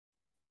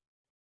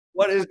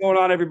What is going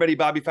on, everybody?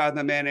 BobbyFi and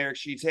the man, Eric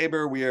Sheets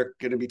Haber. We are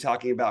going to be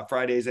talking about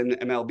Friday's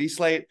MLB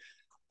slate.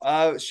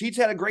 Sheets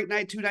had a great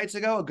night 2 nights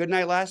ago, a good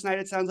night last night.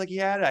 It sounds like he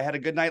had. I had a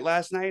good night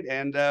last night,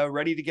 and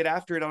ready to get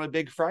after it on a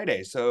big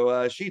Friday.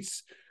 So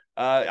Sheets,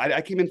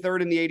 I came in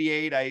third in the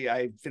 88.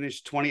 I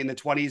finished 20 in the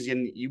 20s,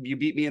 and you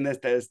beat me in the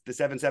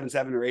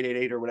 777 or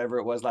 888 or whatever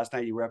it was last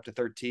night. You were up to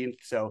 13th.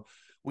 So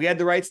we had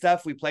the right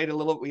stuff. We played a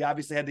little. We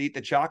obviously had to eat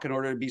the chalk in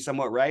order to be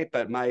somewhat right,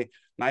 but my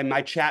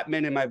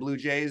Chapman and my Blue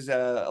Jays,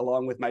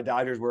 along with my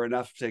Dodgers, were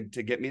enough to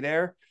get me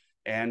there.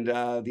 And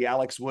the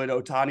Alex Wood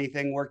Ohtani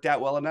thing worked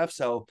out well enough.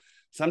 So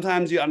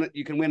sometimes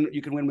you can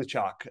win with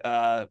chalk.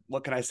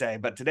 What can I say?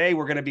 But today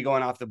we're going to be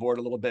going off the board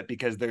a little bit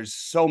because there's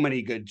so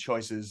many good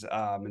choices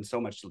and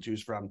so much to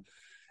choose from.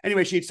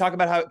 Anyway, Sheets, talk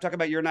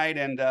about your night,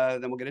 and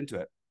then we'll get into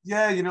it.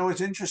 Yeah,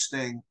 it's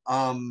interesting.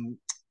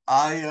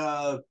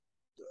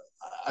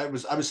 I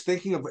was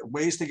thinking of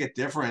ways to get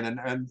different,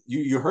 and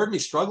you heard me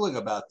struggling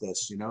about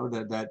this.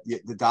 That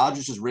the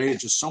Dodgers is rated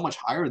just so much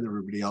higher than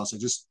everybody else. I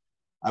just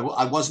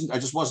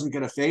wasn't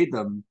going to fade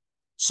them.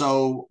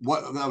 So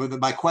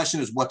my question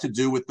is what to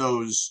do with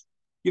those,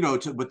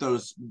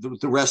 the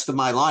rest of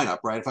my lineup,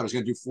 right? If I was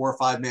going to do 4 or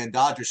 5 man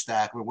Dodger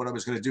stack, what I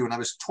was going to do, and I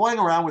was toying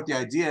around with the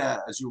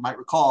idea, as you might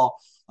recall,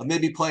 of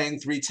maybe playing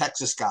 3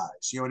 Texas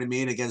guys. You know what I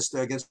mean, against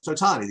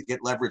Ohtani to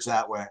get leverage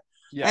that way.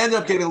 Yeah. I ended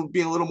up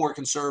being a little more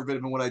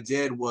conservative, and what I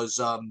did was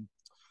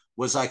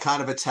I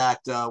kind of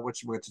attacked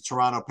which went to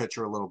Toronto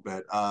pitcher a little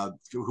bit,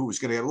 who was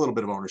going to get a little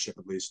bit of ownership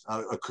at least,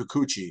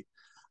 Kikuchi.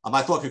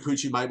 I thought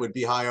Kikuchi would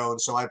be high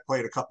owned, so I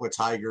played a couple of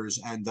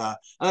Tigers, and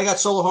I got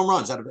solo home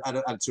runs out of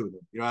 2 of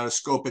them. Out of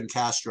Scope and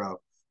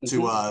Castro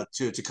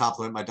to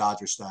complement my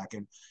Dodger stack.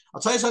 And I'll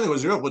tell you something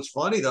was real. What's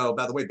funny though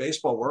about the way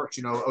baseball works,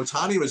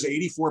 Ohtani was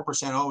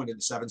 84% owned in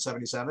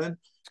 777,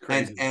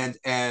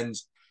 and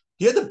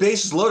he had the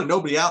bases loaded,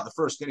 nobody out in the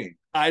first inning.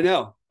 I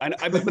know.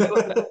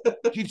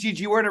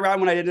 You weren't around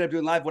when I ended up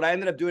doing live. What I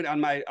ended up doing on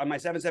my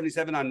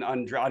 777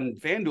 on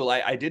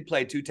FanDuel, I did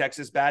play 2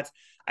 Texas bats.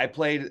 I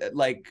played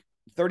like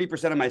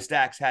 30% of my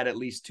stacks had at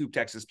least 2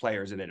 Texas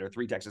players in it, or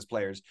 3 Texas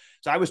players.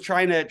 So I was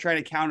trying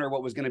to counter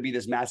what was going to be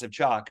this massive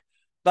chalk.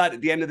 But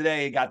at the end of the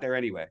day, it got there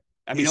anyway.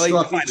 I mean,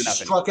 he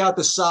struck out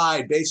the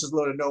side, bases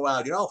loaded, no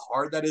out. You know how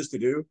hard that is to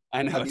do?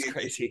 I know, it's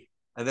crazy.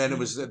 And then it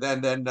was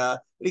then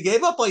he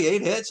gave up like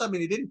 8 hits. I mean,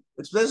 he didn't.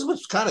 This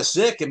was kind of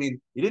sick. I mean,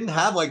 he didn't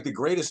have like the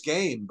greatest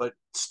game, but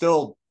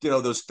still,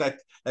 that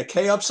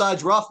K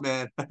upside's rough,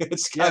 man.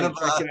 It's kind of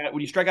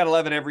when you strike out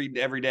 11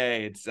 every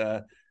day. It's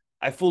I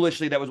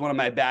foolishly, that was one of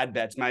my bad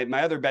bets. My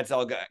other bets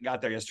all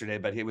got there yesterday,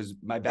 but it was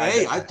my bad.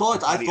 Hey, I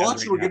thought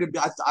you were going to be.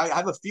 I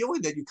have a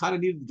feeling that you kind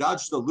of needed the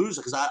Dodgers to lose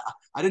because I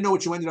didn't know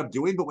what you ended up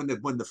doing, but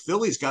when the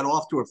Phillies got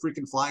off to a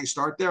freaking flying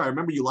start there, I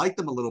remember you liked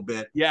them a little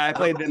bit. Yeah, I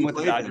played them with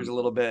the Dodgers a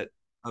little bit.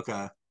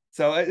 Okay.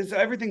 So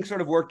everything sort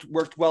of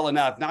worked well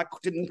enough.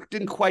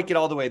 Didn't quite get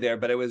all the way there,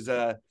 but it was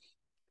about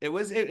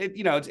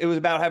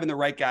having the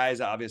right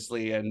guys,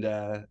 obviously, and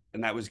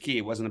that was key.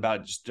 It wasn't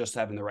about just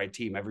having the right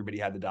team. Everybody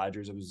had the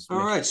Dodgers. It was all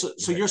right. So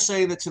you're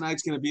saying that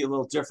tonight's going to be a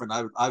little different.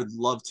 I would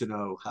love to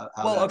know how.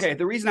 Well, okay.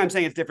 The reason I'm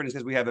saying it's different is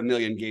because we have a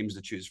million games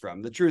to choose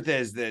from. The truth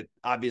is that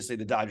obviously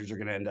the Dodgers are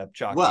going to end up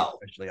chalky. Well,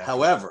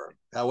 however,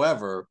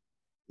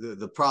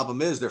 the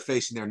problem is they're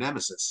facing their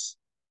nemesis.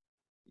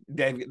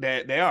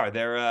 They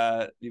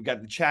are. You've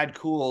got the Chad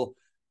Kuhl,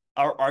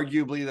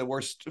 arguably the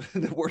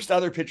worst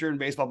other pitcher in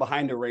baseball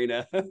behind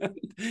Arena.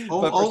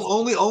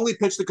 only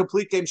pitched the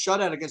complete game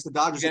shutout against the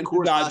Dodgers. Of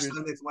course, last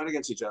time they went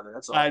against each other.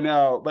 That's all. I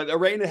know, but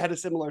Arena had a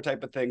similar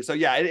type of thing. So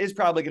yeah, it is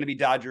probably going to be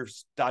Dodger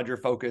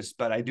focused,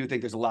 but I do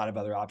think there's a lot of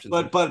other options.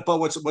 But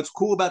what's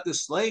cool about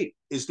this slate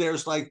is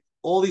there's like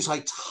all these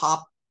like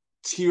top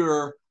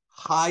tier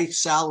high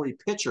salary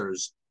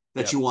pitchers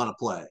that you want to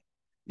play.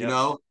 You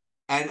know.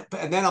 And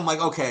then I'm like,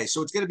 okay,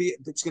 so it's gonna be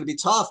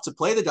tough to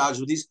play the Dodgers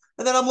with these.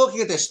 And then I'm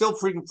looking at they're still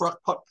freaking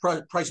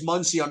price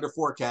Muncy under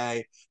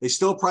 4K. They're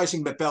still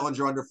pricing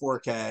Bellinger under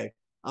 4K.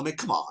 I mean,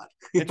 come on,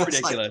 it's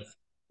ridiculous.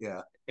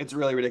 Yeah, it's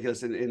really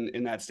ridiculous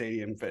in that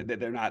stadium.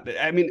 They're not.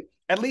 I mean,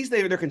 at least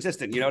they're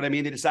consistent. You know what I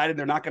mean? They decided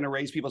they're not going to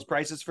raise people's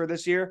prices for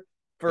this year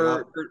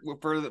for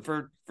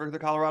the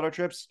Colorado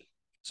trips,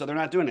 so they're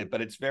not doing it.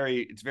 But it's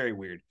very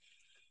weird.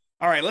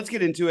 All right, let's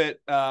get into it.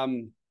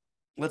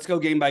 Let's go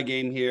game by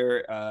game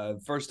here.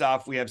 First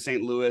off, we have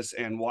St. Louis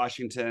and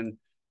Washington,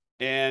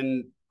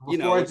 and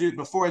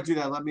before I do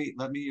that, let me.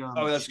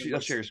 Let's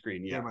share your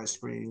screen. Yeah, share my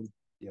screen.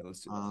 Yeah,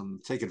 let's do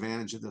take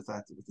advantage of the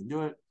fact that we can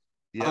do it.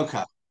 Yeah.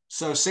 Okay.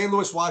 So St.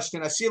 Louis,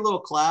 Washington. I see a little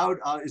cloud.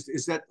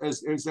 Is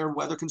there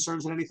weather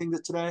concerns in anything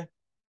today?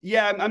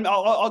 Yeah,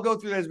 I'll go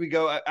through as we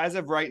go. As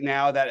of right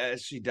now, that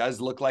actually does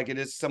look like it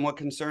is somewhat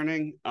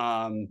concerning.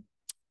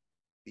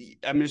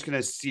 I'm just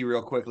gonna see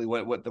real quickly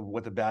what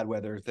the bad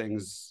weather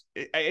things.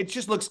 It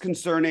just looks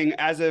concerning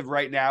as of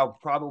right now.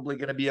 Probably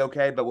gonna be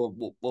okay, but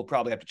we'll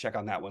probably have to check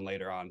on that one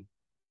later on.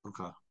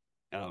 Okay.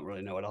 I don't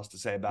really know what else to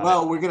say about it.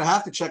 Well, we're gonna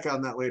have to check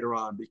on that later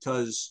on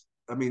because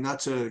I mean, not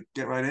to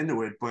get right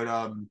into it, but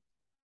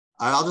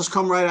I'll just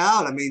come right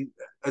out. I mean,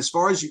 as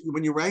far as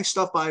when you rank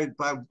stuff by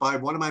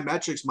one of my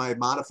metrics, my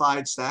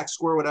modified stack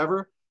score,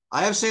 whatever,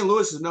 I have St.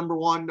 Louis as number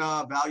one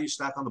value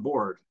stack on the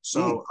board.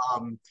 So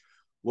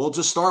we'll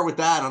just start with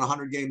that on a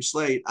 100-game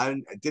slate. I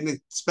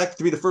didn't expect it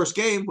to be the first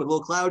game with a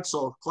little cloud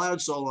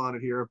soul on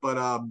it here,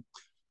 but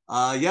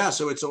yeah.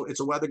 So it's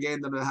a weather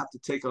game that I'm gonna have to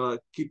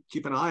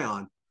keep an eye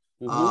on.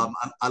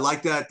 I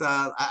like that.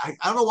 I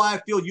don't know why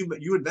I feel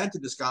you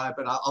invented this guy,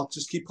 but I'll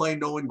just keep playing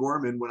Nolan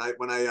Gorman when I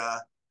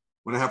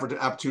have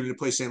the opportunity to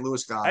play St.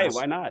 Louis guys. Hey,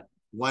 why not?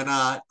 Why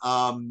not?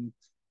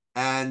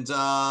 And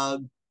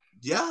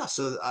yeah,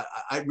 so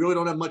I really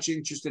don't have much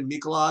interest in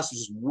Mikolas.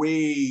 There's just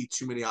way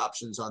too many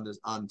options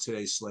on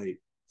today's slate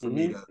for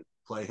me to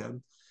play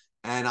him,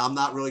 and I'm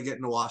not really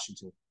getting to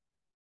Washington.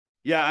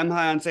 Yeah, I'm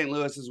high on St.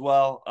 Louis as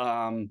well.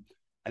 I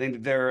think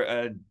that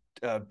they're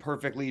a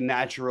perfectly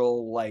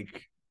natural,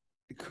 like,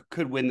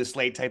 could win the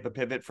slate type of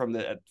pivot from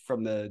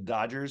the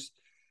Dodgers.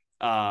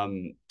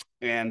 And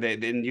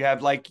then you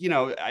have, like, I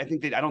don't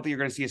think you're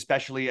going to see,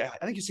 especially, I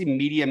think you see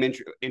medium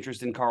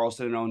interest in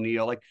Carlson and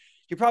O'Neill. Like,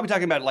 you're probably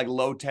talking about like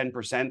low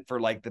 10%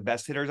 for like the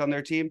best hitters on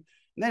their team.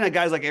 And then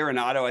guys like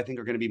Arenado, I think,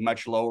 are going to be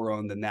much lower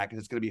owned than that, because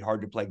it's going to be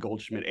hard to play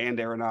Goldschmidt and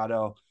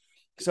Arenado.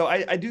 So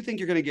I do think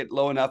you're going to get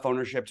low enough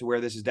ownership to where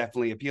this is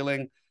definitely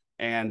appealing.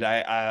 And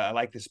I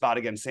like the spot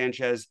against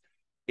Sanchez.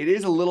 It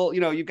is a little,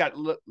 you've got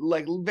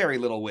like very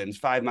little winds,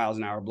 5 miles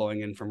an hour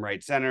blowing in from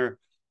right center.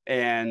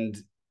 And,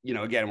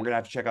 again, we're going to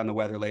have to check on the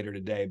weather later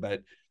today,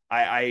 but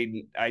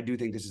I do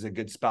think this is a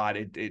good spot.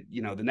 The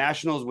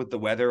Nationals with the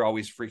weather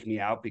always freak me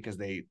out, because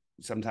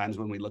sometimes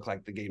when we look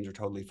like the games are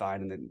totally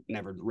fine and it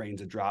never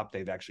rains a drop,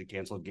 they've actually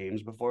canceled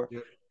games before.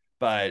 Yep.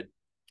 But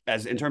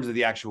as in terms of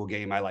the actual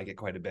game, I like it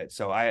quite a bit.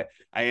 So I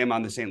am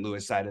on the St.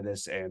 Louis side of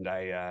this, and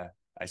I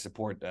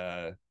support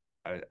the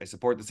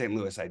St.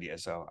 Louis idea.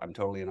 So I'm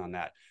totally in on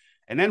that.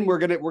 And then we're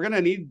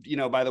gonna need,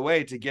 by the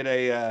way, to get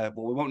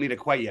we won't need it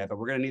quite yet, but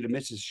we're gonna need a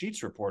Mrs.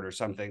 Sheets report or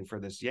something for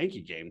this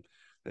Yankee game,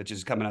 which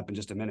is coming up in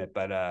just a minute.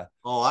 But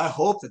I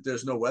hope that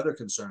there's no weather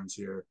concerns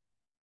here.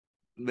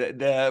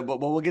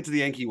 We'll get to the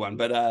Yankee one,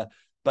 but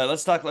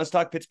let's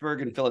talk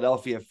Pittsburgh and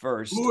Philadelphia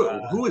first.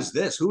 Who is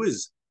this? Who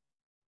is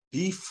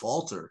Bailey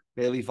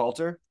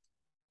Falter?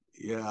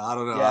 Yeah, I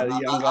don't know.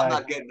 Yeah,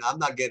 I'm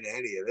not getting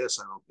any of this,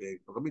 I don't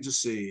think. But let me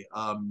just see.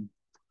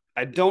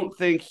 I don't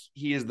think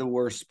he is the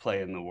worst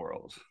play in the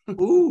world.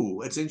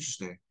 Ooh, it's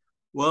interesting.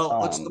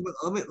 Well, let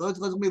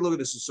me look at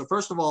this. So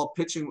first of all,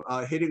 pitching,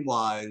 hitting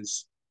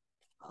wise,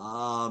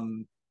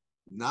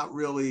 not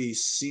really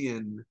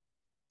seeing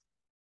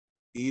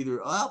either.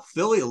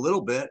 Philly a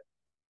little bit.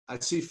 I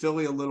see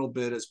Philly a little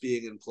bit as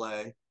being in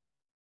play.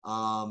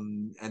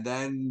 And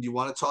then you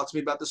want to talk to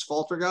me about this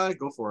Falter guy?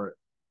 Go for it.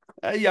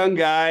 A young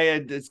guy,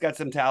 it's got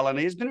some talent.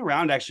 He's been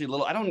around actually a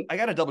little. I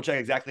got to double check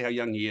exactly how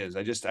young he is.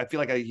 I feel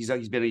like he's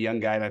been a young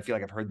guy, and I feel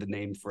like I've heard the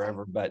name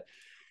forever. But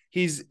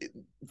he's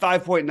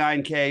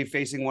 5.9K,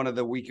 facing one of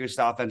the weakest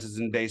offenses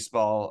in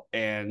baseball,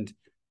 and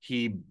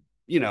he,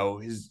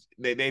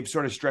 they've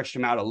sort of stretched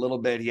him out a little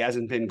bit. He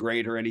hasn't been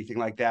great or anything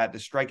like that. The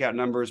strikeout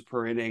numbers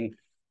per inning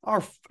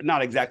are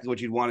not exactly what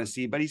you'd want to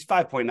see, but he's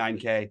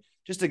 5.9K.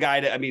 Just a guy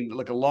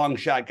a long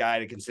shot guy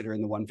to consider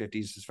in the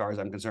 150s as far as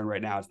I'm concerned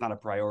right now. It's not a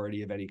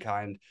priority of any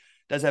kind.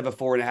 Does have a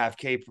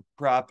 4.5K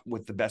prop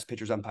with the best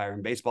pitchers umpire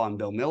in baseball and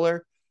Bill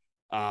Miller.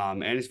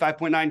 And he's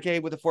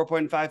 5.9K with a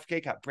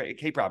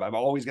 4.5K prop. I'm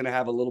always going to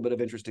have a little bit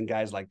of interest in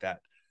guys like that.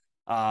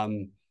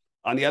 On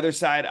the other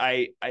side,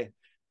 I'm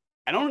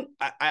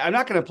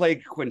not going to play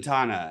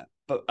Quintana,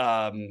 but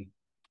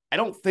I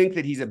don't think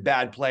that he's a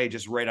bad play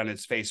just right on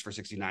its face for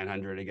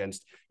 6,900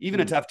 against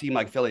even a tough team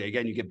like Philly.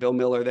 Again, you get Bill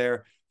Miller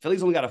there.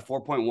 Philly's only got a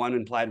 4.1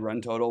 implied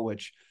run total,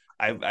 which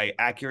I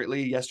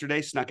accurately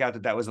yesterday snuck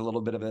out that was a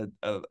little bit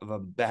of a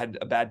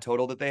bad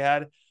total that they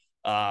had.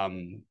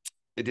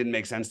 It didn't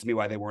make sense to me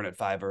why they weren't at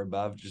 5 or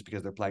above, just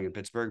because they're playing in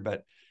Pittsburgh.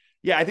 But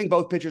yeah, I think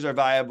both pitchers are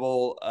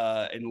viable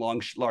in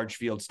large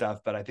field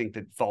stuff, but I think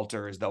that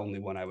Falter is the only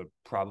one I would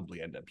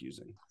probably end up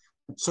using.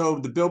 So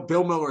the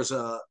Bill Miller is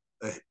a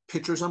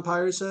pitcher's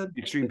umpire, you said?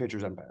 Extreme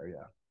pitcher's umpire,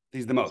 yeah.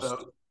 He's the most.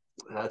 So,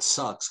 that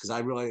sucks, because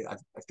I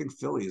think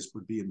Phillies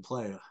would be in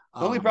play.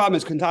 The only problem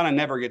is Quintana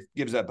never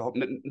gives up,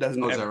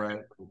 doesn't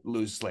ever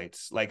lose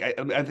slates. Like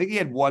I think he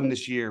had one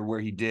this year where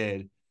he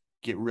did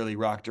get really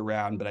rocked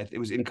around, but it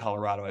was in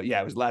Colorado.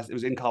 Yeah, it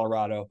was in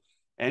Colorado,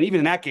 and even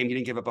in that game, he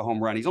didn't give up a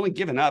home run. He's only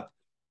given up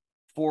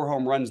 4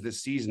 home runs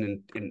this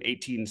season in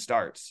 18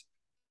 starts.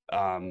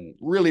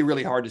 Really,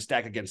 really hard to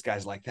stack against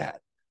guys like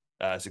that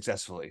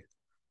successfully.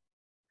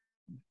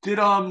 Did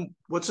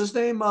what's his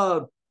name?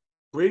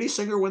 Brady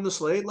Singer win the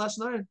slate last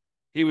night?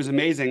 He was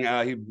amazing.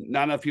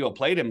 Not enough people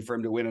played him for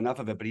him to win enough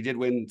of it, but he did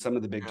win some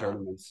of the big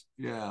tournaments.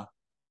 Yeah.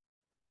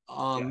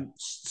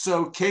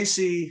 So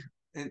Casey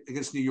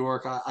against New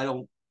York,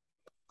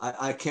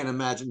 I can't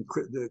imagine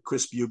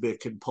Chris Bubick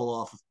can pull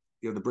off,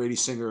 the Brady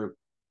Singer,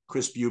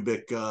 Chris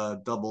Bubick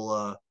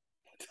double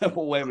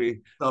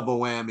whammy. Double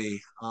whammy.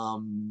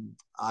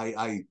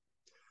 I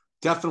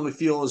definitely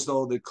feel as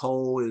though that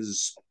Cole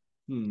is.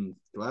 Do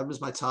I have him as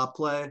my top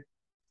play?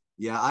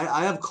 Yeah,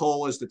 I have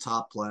Cole as the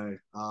top play.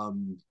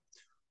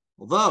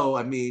 Although,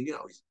 I mean,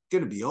 he's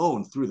going to be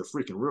owned through the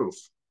freaking roof.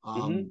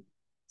 Mm-hmm.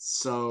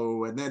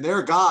 So, and then there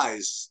are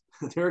guys,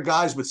 there are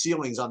guys with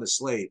ceilings on the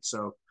slate.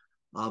 So,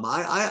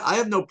 I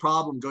have no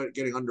problem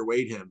getting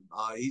underweight him.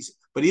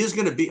 But he is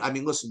going to be. I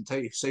mean, listen,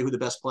 say who the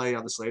best play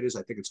on the slate is.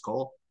 I think it's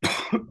Cole.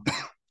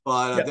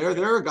 But Yeah.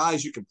 there are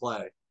guys you can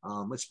play.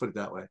 Let's put it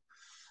that way.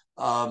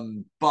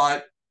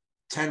 But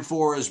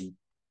 10-4 is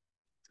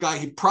guy.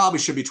 He probably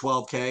should be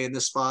 12K in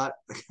this spot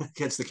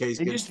against the case.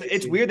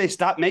 It's weird they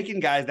stopped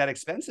making guys that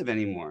expensive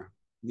anymore.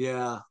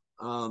 Yeah.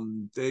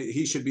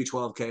 He should be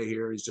 12K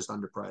here. He's just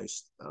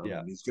underpriced.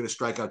 Yeah. He's going to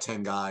strike out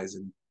 10 guys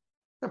and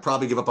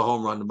probably give up a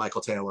home run to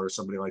Michael Taylor or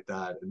somebody like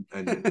that,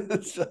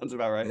 and Sounds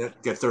about right.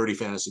 get 30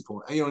 fantasy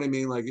points. You know what I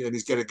mean? Like, and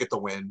he's going to get the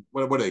win.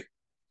 What are they?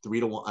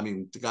 3-1. I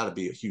mean, got to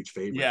be a huge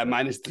favorite. Yeah,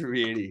 minus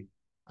 380.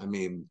 I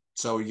mean,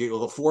 so you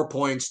get 4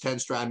 points, 10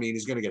 strike. I mean,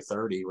 he's going to get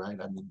 30, right?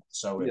 I mean,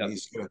 so yep.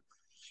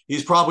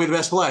 He's probably the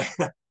best play.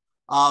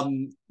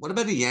 What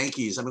about the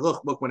Yankees? I mean,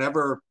 look,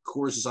 whenever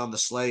Coors is on the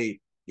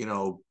slate,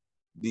 the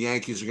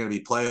Yankees are going to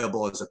be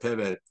playable as a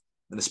pivot,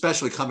 and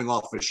especially coming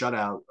off a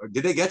shutout.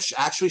 Did they get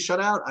actually shut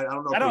out? I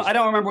don't know. I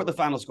don't remember what the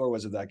final score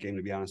was of that game,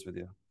 to be honest with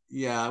you.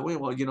 Yeah,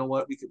 well, you know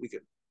what? We could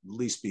at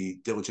least be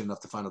diligent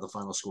enough to find out the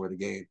final score of the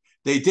game.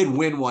 They did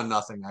win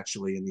 1-0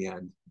 actually in the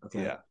end.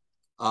 Okay. Yeah.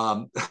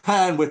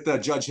 And with the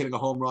Judge hitting a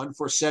home run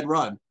for said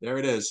run, there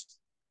it is.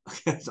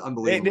 It's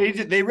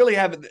unbelievable. They really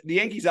have the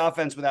Yankees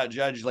offense without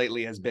Judge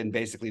lately has been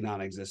basically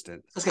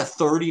non-existent. It's got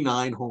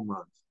 39 home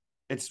runs.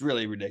 It's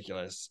really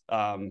ridiculous.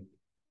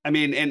 I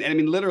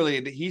mean,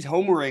 literally, he's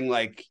homering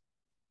like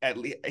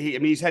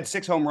he's had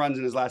 6 home runs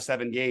in his last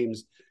 7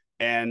 games,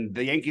 and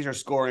the Yankees are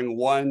scoring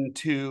 1,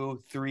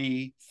 2,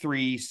 3,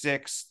 3,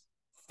 6,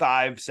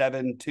 5,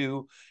 7,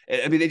 2.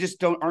 I mean, they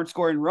just aren't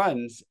scoring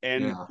runs,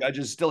 and Judge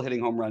is still hitting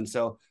home runs.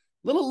 So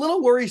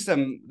little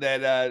worrisome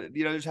that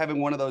just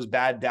having one of those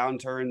bad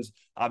downturns.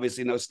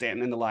 Obviously, no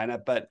Stanton in the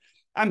lineup, but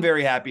I'm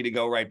very happy to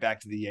go right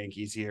back to the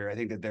Yankees here. I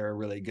think that they're a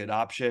really good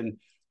option.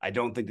 I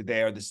don't think that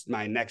they are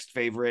my next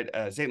favorite.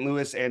 St.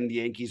 Louis and the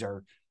Yankees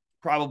are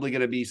probably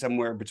going to be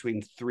somewhere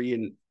between 3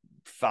 and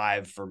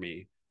 5 for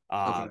me.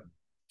 Okay.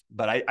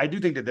 But I do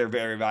think that they're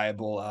very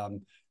viable.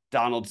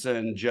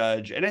 Donaldson,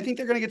 Judge, and I think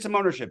they're going to get some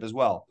ownership as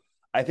well.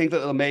 I think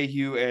that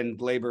LeMahieu and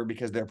Glaber,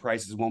 because their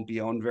prices won't be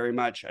owned very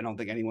much. I don't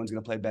think anyone's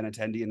going to play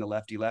Benintendi in the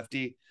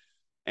lefty,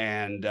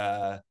 and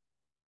I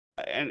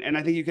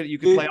think you could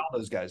play all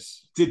those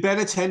guys. Did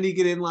Benintendi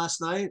get in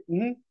last night?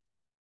 Mm-hmm.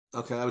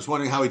 Okay, I was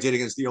wondering how he did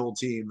against the old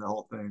team. The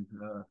whole thing.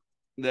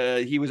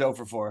 He was 0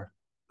 for 4.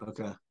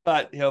 Okay,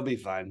 but he'll be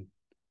fine.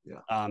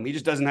 Yeah. He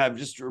just doesn't have.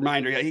 Just a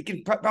reminder, he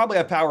can probably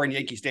have power in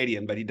Yankee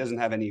Stadium, but he doesn't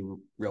have any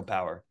real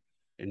power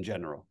in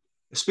general.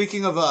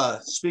 Speaking of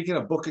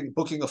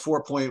booking a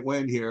 4-point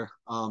win here,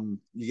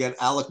 you get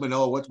Alek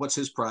Manoah. What's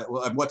his price?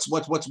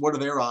 What are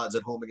their odds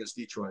at home against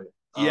Detroit?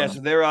 So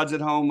their odds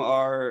at home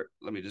are.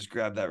 Let me just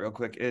grab that real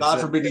quick.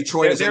 God forbid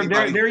Detroit.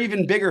 They're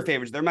even bigger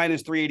favorites. They're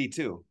minus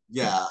 382.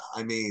 Yeah,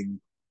 I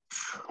mean,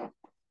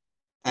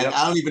 and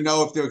I don't even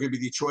know if there are going to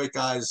be Detroit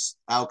guys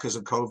out because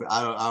of COVID.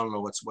 I don't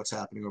know what's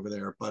happening over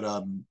there, but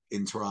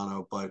in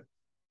Toronto. But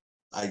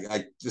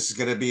this is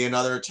going to be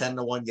another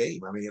 10-1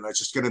 game. I mean, it's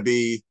just going to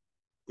be.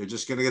 They're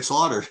just going to get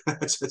slaughtered.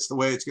 It's the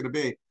way it's going to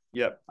be.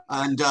 Yep.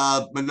 And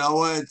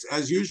Manoah,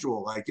 as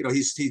usual,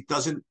 he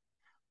doesn't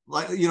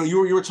like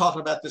you were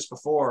talking about this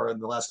before in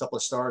the last couple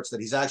of starts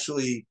that he's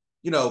actually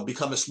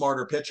become a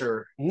smarter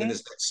pitcher in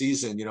his next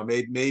season.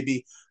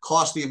 Maybe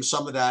costing him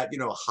some of that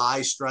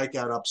high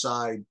strikeout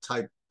upside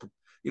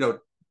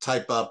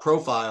type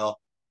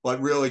profile,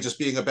 but really just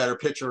being a better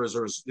pitcher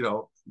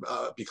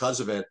because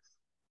of it.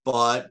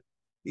 But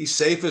he's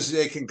safe as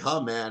they can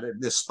come, man, in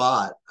this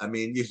spot. I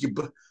mean,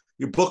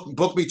 you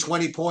book me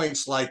 20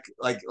 points like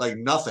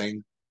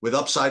nothing with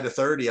upside to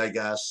 30, I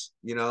guess,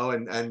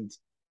 and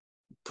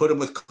put him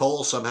with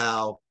Cole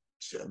somehow.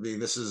 I mean,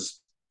 this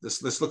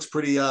looks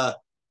pretty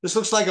this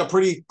looks like a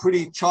pretty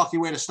chalky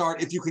way to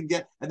start if you can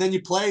get, and then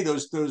you play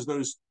those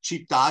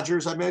cheap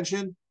Dodgers I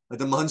mentioned, like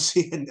the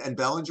Muncy and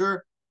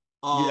Bellinger.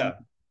 Yeah.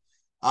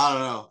 I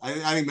don't know.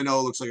 I think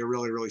Manoah looks like a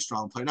really, really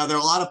strong player. Now there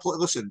are a lot of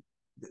listen,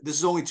 this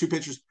is only 2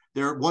 pitchers.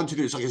 There are 1, 2,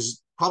 3. It's like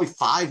it's probably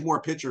 5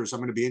 more pitchers I'm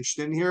going to be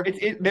interested in here.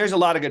 There's a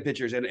lot of good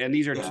pitchers, and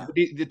these are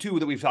the 2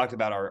 that we've talked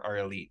about are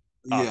elite.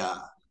 Yeah.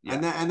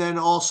 And then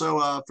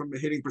also from a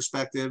hitting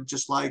perspective,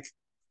 just like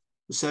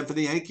I said for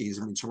the Yankees,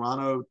 I mean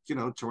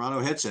Toronto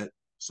hits it.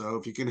 So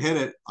if you can hit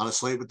it on a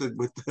slate with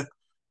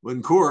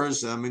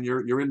Coors, I mean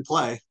you're in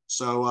play.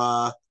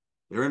 So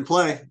they're in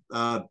play.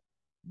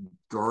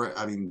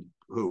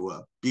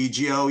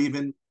 BGO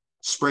even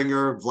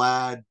Springer,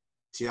 Vlad,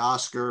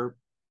 Teoscar,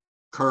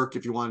 Kirk,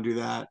 if you want to do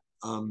that.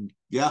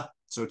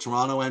 So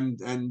Toronto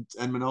and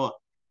Manoah.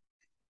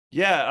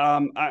 Yeah,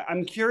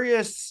 I'm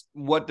curious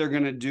what they're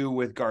gonna do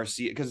with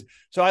Garcia because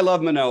I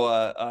love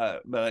Manoah,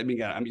 but I mean,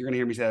 you're gonna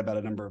hear me say that about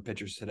a number of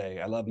pitchers today.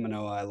 I love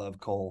Manoah, I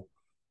love Cole.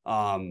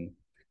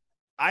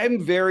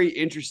 I'm very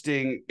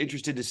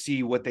interested to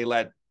see what they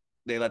let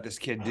this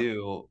kid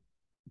do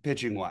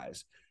pitching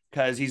wise,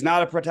 because he's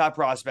not a top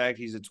prospect.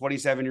 He's a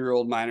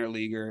 27-year-old minor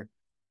leaguer.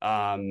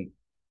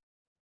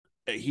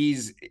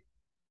 He's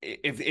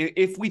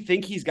if we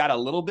think he's got a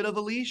little bit of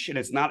a leash and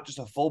it's not just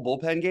a full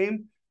bullpen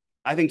game,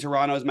 I think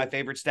Toronto is my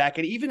favorite stack.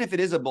 And even if it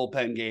is a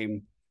bullpen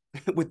game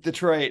with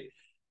Detroit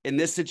in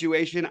this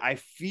situation, I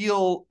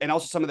feel, and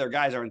also some of their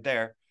guys aren't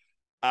there.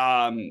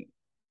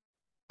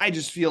 I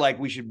just feel like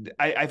we should.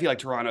 I feel like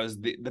Toronto is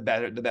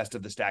the best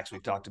of the stacks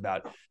we've talked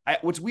about.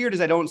 What's weird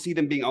is I don't see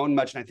them being owned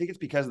much, and I think it's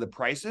because of the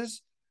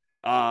prices.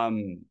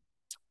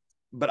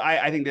 But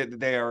I think that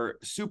they are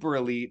super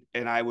elite,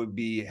 and I would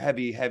be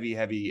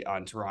heavy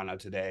on Toronto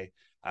today.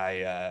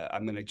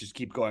 I'm going to just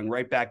keep going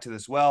right back to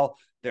this. Well,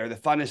 they're the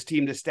funnest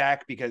team to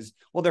stack because,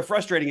 well, they're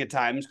frustrating at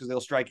times because they'll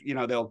strike.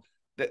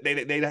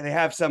 They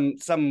have some.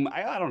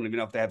 I don't even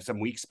know if they have some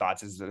weak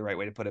spots is the right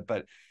way to put it,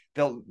 but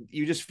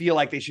you just feel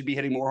like they should be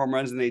hitting more home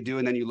runs than they do.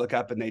 And then you look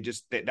up and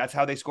that's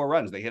how they score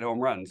runs. They hit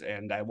home runs.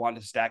 And I want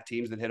to stack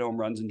teams that hit home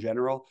runs in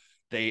general.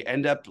 They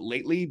end up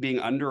lately being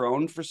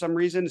under-owned for some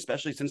reason,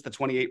 especially since the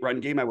 28-run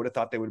game. I would have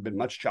thought they would have been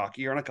much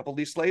chalkier on a couple of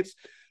these slates.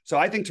 So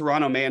I think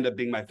Toronto may end up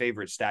being my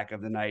favorite stack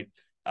of the night,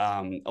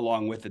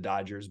 along with the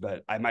Dodgers,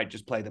 but I might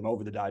just play them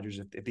over the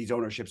Dodgers if these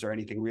ownerships are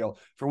anything real.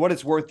 For what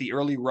it's worth, the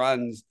early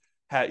runs,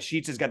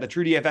 Sheets has got the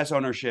true DFS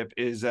ownership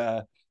is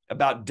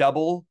about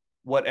double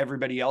what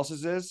everybody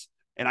else's is.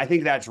 And I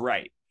think that's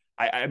right.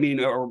 I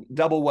mean, or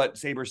double what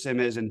SaberSim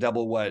is and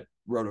double what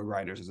Roto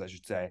Grinders is, I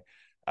should say.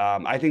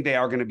 I think they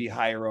are going to be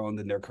higher owned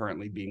than they're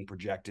currently being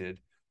projected.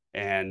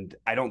 And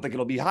I don't think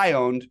it'll be high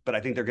owned, but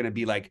I think they're going to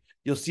be like,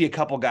 you'll see a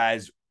couple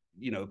guys,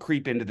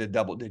 creep into the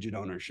double digit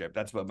ownership.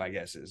 That's what my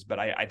guess is. But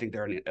I think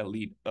they're an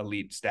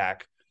elite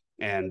stack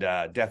and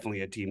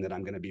definitely a team that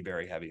I'm going to be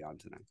very heavy on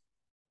tonight.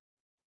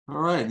 All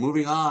right,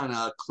 moving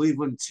on.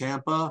 Cleveland,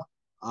 Tampa.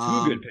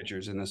 Two good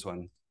pitchers in this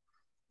one.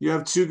 You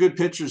have two good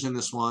pitchers in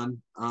this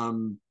one.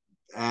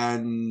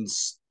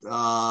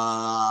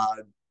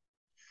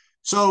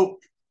 So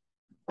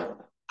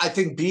I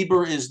think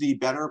Bieber is the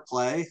better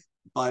play,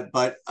 but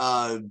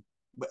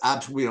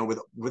absolutely,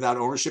 without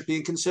ownership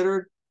being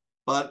considered.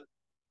 But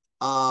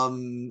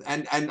and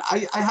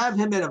I have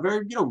him at a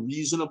very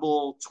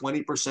reasonable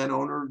 20%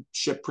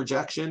 ownership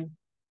projection.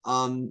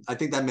 I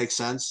think that makes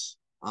sense.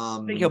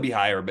 I think he'll be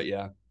higher, but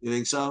yeah. You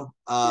think so?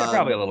 Yeah,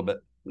 probably a little bit,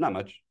 not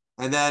much.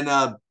 And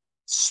then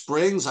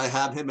Springs, I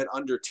have him at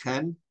under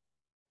 10.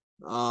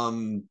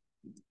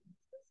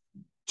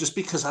 Just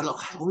because I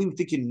don't even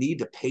think you need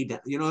to pay down.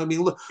 You know what I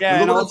mean? Look,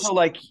 and also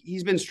like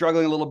he's been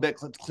struggling a little bit.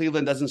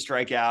 Cleveland doesn't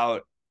strike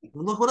out.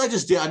 Look what I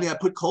just did. I mean, I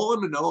put Cole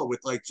and Manoah with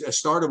I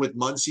started with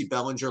Muncy,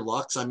 Bellinger,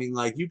 Lux. I mean,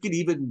 like you could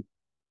even.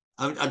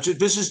 I'm just.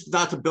 This is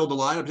not to build a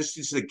lineup. This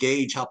is to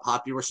gauge how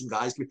popular some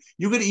guys can be.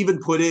 You could even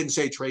put in,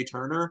 say, Trey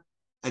Turner,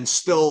 and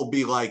still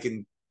be like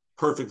in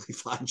perfectly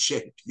fine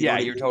shape.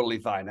 You're totally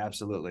fine.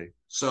 Absolutely.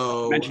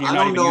 So I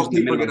don't know if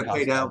people are going to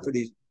pay down for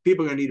these.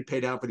 People are going to need to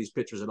pay down for these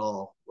pitchers at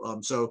all.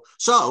 So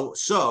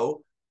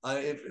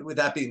with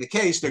that being the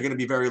case, they're going to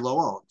be very low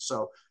owned.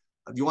 So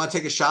if you want to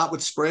take a shot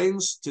with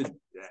Springs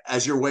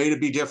as your way to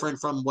be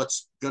different from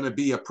what's going to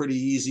be a pretty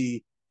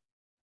easy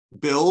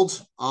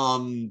build,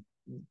 then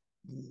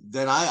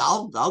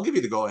I'll give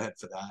you the go ahead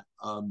for that.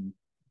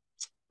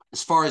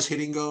 As far as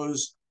hitting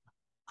goes,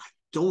 I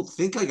don't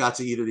think I got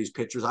to either of these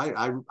pitchers. I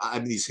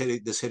mean these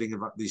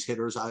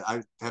hitters.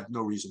 I have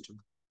no reason to.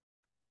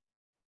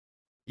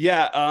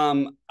 Yeah,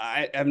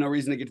 I have no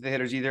reason to get to the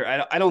hitters either.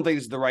 I don't think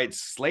it's the right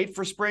slate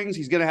for Springs.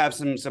 He's going to have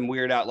some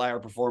weird outlier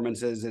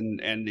performances, and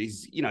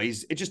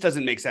it just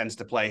doesn't make sense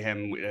to play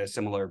him at a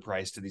similar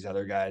price to these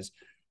other guys.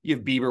 You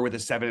have Bieber with a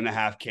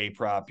 7.5K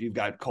prop. You've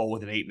got Cole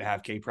with an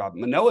 8.5K prop.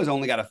 Manoah's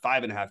only got a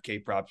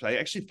 5.5K prop. So I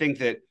actually think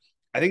that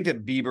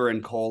Bieber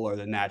and Cole are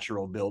the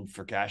natural build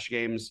for cash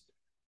games,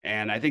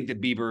 and I think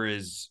that Bieber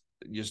is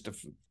just a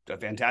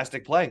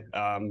fantastic play.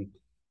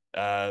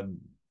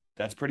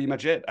 That's pretty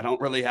much it. I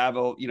don't really have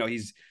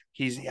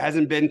he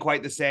hasn't been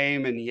quite the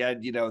same, and he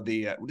had didn't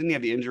he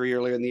have the injury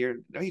earlier in the year?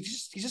 No, he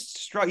just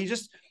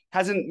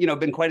hasn't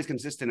been quite as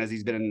consistent as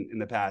he's been in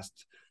the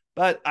past.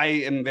 But I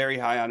am very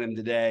high on him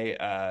today.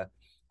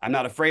 I'm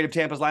not afraid of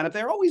Tampa's lineup.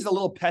 They're always a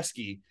little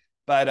pesky,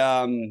 but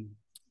I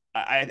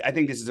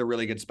think this is a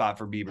really good spot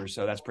for Bieber.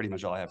 So that's pretty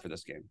much all I have for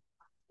this game.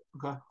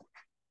 Okay.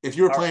 If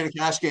you were playing a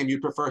cash game,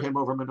 you'd prefer him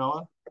over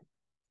Manoah?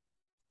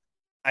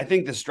 I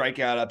think the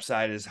strikeout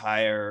upside is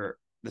higher.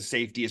 The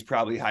safety is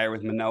probably higher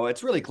with Manoah.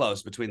 It's really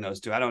close between those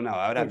two. I don't know.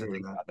 I would have to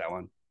think about that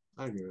one.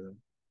 I agree with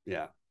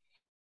that.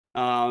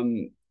 Yeah.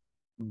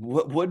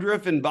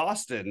 Woodruff in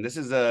Boston. This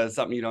is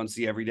something you don't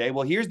see every day.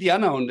 Well, here's the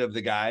unowned of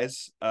the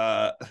guys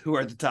who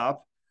are at the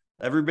top.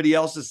 Everybody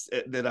else is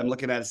that I'm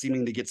looking at is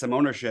seeming to get some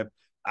ownership.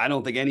 I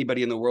don't think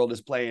anybody in the world is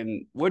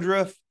playing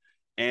Woodruff,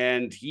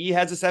 and he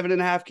has a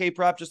 7.5K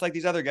prop just like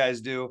these other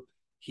guys do.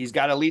 He's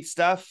got elite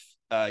stuff.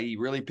 He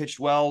really pitched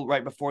well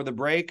right before the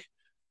break.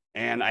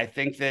 And I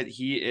think that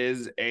he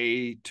is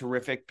a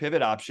terrific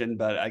pivot option.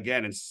 But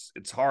again,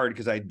 it's hard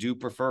because I do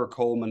prefer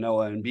Cole,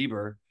 Manoah, and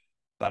Bieber.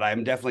 But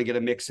I'm definitely going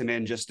to mix him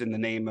in just in the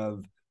name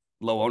of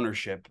low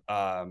ownership.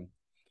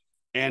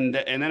 And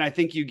then I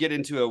think you get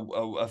into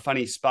a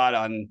funny spot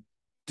on,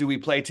 do we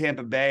play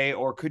Tampa Bay,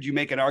 or could you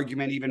make an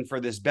argument even for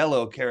this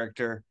Bello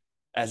character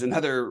as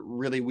another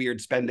really weird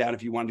spend down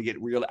if you wanted to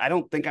get real? I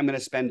don't think I'm going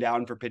to spend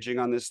down for pitching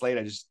on this slate.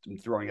 I just am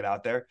throwing it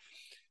out there.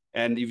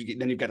 And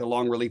then you've got a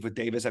long relief with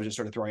Davis. I'm just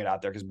sort of throwing it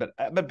out there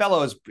but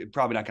Bello is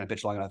probably not going to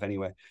pitch long enough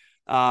anyway.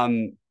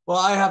 Well,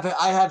 I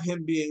have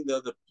him being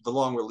the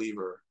long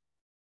reliever.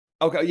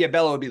 Okay, yeah,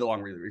 Bello would be the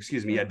long reliever.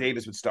 Excuse me. Yeah,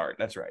 Davis would start.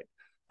 That's right.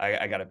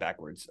 I got it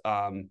backwards.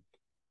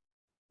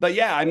 But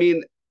yeah, I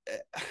mean,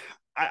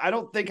 I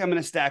don't think I'm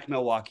going to stack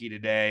Milwaukee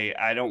today.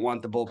 I don't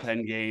want the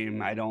bullpen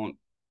game.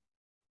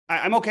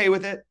 I'm okay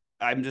with it.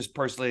 I'm just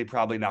personally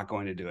probably not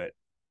going to do it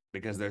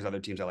because there's other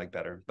teams I like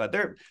better. But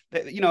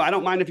I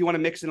don't mind if you want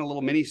to mix in a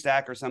little mini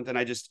stack or something.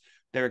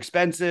 They're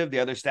expensive. The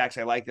other stacks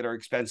I like that are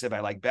expensive, I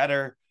like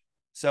better.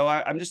 So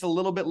I'm just a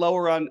little bit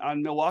lower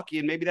on Milwaukee,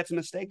 and maybe that's a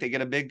mistake. They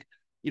get a big,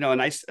 a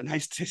nice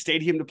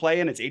stadium to play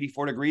in. It's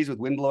 84 degrees with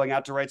wind blowing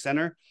out to right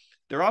center.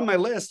 They're on my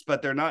list,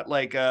 but they're not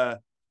like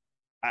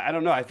I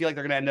don't know. I feel like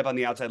they're going to end up on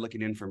the outside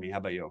looking in for me. How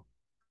about you?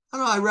 I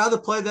don't know. I'd rather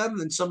play them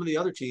than some of the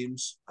other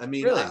teams. I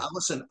mean, Really?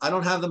 listen, I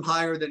don't have them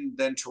higher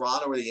than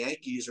Toronto or the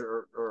Yankees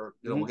or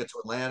Mm-hmm. we'll get to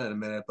Atlanta in a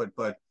minute,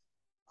 but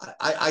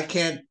I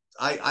can't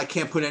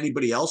put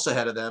anybody else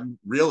ahead of them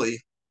really.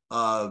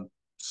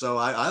 So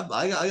I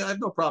have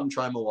no problem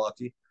trying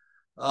Milwaukee.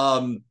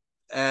 And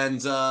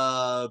as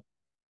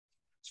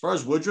far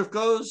as Woodruff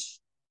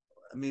goes,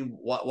 I mean,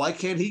 why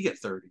can't he get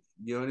 30?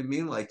 You know what I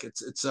mean? Like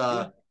it's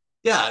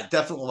yeah,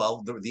 definitely.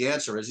 Well, the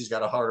answer is he's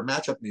got a harder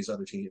matchup than these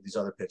other teams, these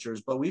other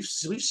pitchers. But we've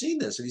seen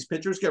this, and these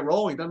pitchers get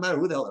rolling. Doesn't matter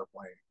who the hell they're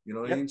playing. You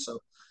know what I mean?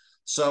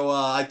 So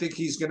I think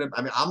he's gonna.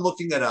 I mean, I'm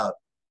looking at a.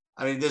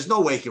 I mean, there's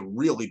no way he can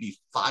really be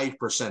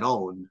 5%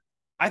 owned.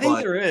 I think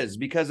there is,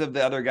 because of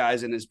the other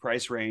guys in his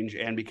price range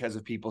and because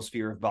of people's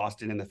fear of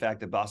Boston and the fact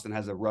that Boston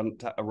has a run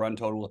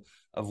total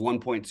of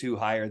 1.2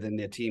 higher than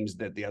the teams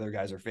that the other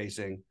guys are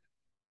facing.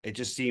 It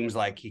just seems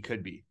like he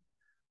could be.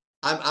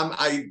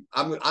 I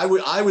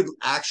would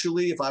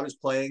actually, if I was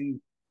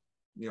playing,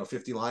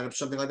 50 lineups,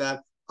 something like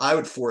that, I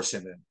would force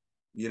him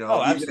in.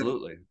 Oh,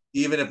 absolutely.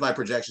 Even if my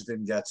projections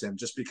didn't get to him,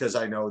 just because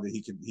I know that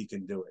he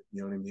can do it.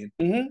 You know what I mean?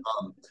 Mm-hmm.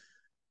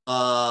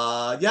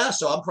 Yeah.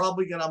 So I'm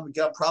probably gonna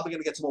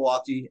get to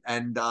Milwaukee,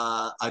 and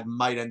I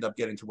might end up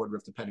getting to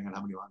Woodruff depending on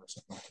how many lineups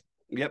I play.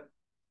 Yep.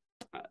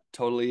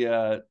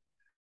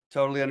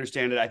 Totally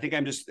understand it. I think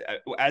I'm just,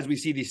 as we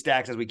see these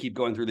stacks, as we keep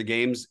going through the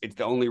games, it's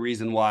the only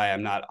reason why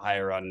I'm not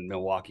higher on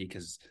Milwaukee,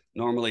 because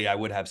normally I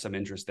would have some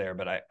interest there,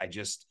 but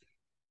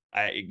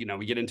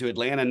we get into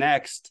Atlanta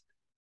next.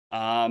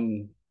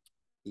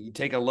 You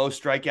take a low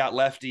strikeout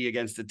lefty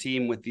against a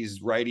team with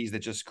these righties that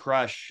just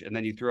crush, and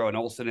then you throw an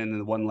Olsen in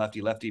the one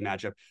lefty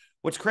matchup.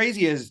 What's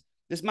crazy is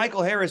this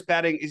Michael Harris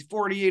is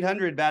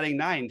 4,800 batting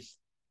ninth,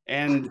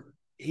 and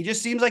he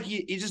just seems like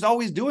he's just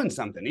always doing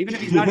something. Even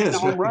if he's not hitting a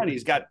home run,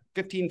 he's got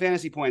 15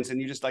 fantasy points, and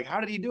you're just like, how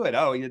did he do it?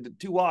 Oh, he had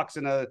 2 walks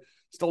and a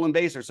stolen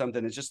base or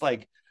something. It's just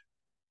like,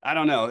 I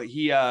don't know.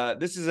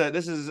 This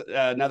is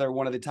another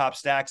one of the top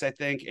stacks, I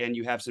think, and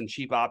you have some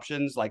cheap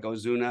options like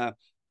Ozuna.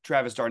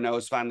 Travis d'Arnaud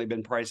has finally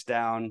been priced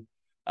down.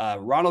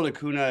 Ronald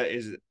Acuna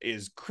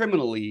is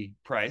criminally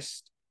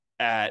priced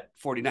at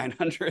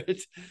 4,900.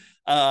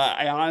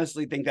 I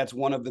honestly think that's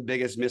one of the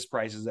biggest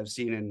misprices I've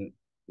seen in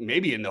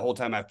the whole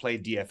time I've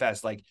played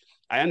DFS. Like,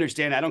 I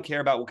understand. I don't care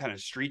about what kind of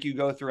streak you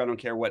go through. I don't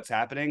care what's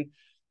happening.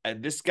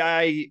 This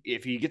guy,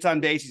 if he gets on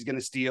base, he's going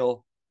to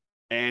steal,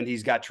 and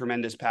he's got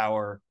tremendous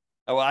power.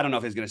 Oh, well, I don't know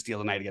if he's going to steal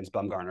tonight against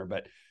Bumgarner,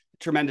 but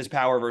tremendous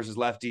power versus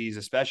lefties,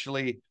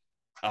 especially.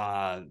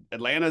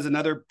 Atlanta is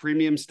another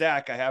premium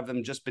stack. I have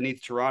them just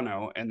beneath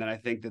Toronto, and then I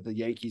think that the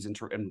Yankees and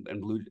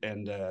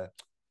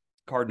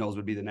Cardinals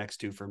would be the next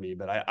two for me.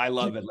 But I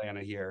love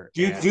Atlanta here.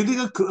 Do you think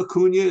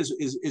Acuna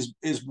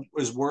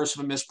is worse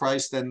of a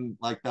misprice than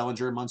like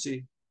Bellinger and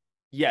Muncy?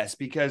 Yes,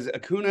 because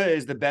Acuna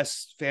is the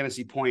best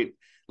fantasy point.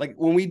 Like,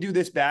 when we do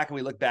this back and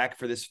we look back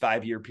for this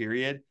 5-year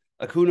period,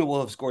 Acuna will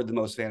have scored the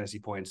most fantasy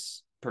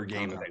points per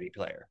game of any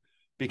player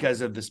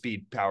because of the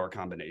speed power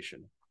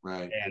combination.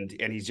 Right.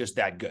 And he's just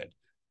that good.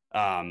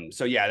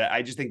 So yeah,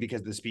 I just think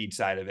because of the speed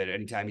side of it,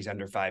 anytime he's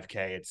under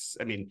 5K,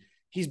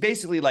 he's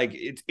basically like,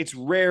 it's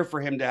rare for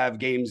him to have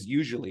games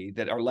usually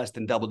that are less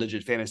than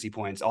double-digit fantasy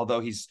points, although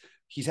he's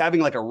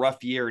having like a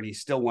rough year and he's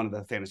still one of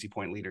the fantasy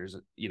point leaders,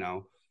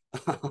 Can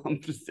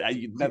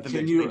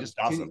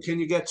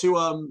you get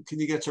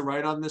to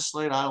right on this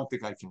slate? I don't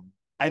think I can.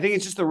 I think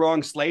it's just the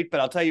wrong slate, but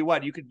I'll tell you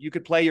what, you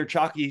could play your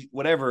chalky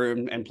whatever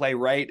and play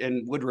Wright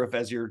and Woodruff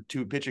as your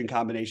 2 pitching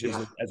combinations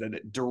as a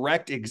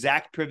direct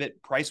exact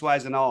pivot, price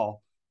wise and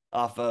all,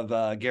 off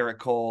of Garrett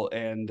Cole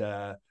and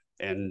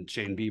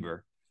Shane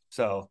Bieber.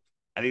 So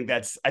I think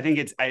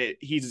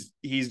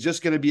he's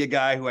just going to be a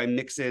guy who I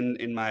mix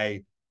in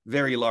my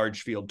very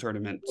large field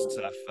tournament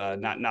stuff.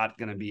 Not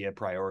going to be a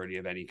priority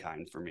of any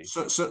kind for me.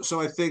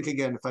 So I think,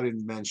 again, if I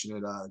didn't mention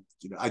it,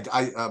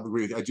 I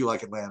agree with you. I do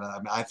like Atlanta. I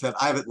mean, I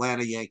have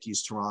Atlanta,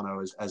 Yankees,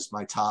 Toronto as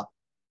my top,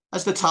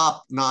 as the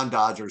top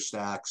non-Dodger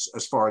stacks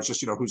as far as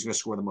just who's going to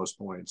score the most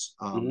points.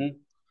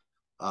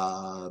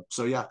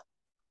 So yeah.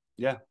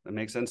 Yeah, that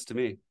makes sense to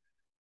me.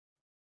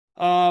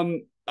 All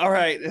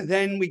right,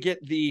 then we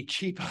get the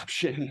cheap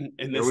option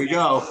in Here this we next,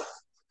 go.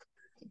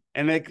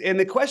 and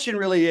the question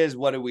really is,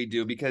 what do we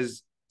do?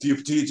 Because Do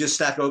you just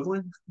stack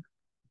Oakland?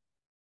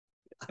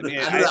 I mean,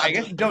 I don't know. I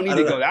guess you don't I need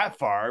to don't go know. that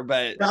far,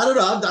 but I don't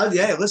know.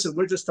 Yeah, listen,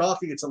 we're just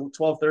talking. It's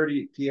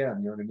 12:30 p.m.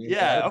 You know what I mean? Go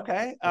yeah, ahead.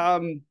 okay.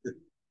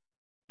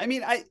 I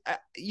mean, I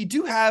you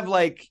do have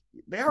like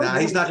they are Nah,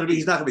 really he's cheap.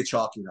 not gonna be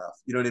chalky enough.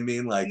 You know what I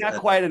mean? Like, Not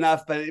quite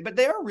enough, but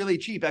they are really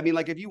cheap. I mean,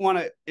 like if you want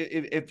to,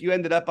 if you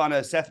ended up on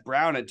a Seth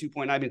Brown at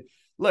 2.9, I mean,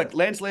 look,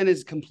 Lance Lynn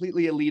is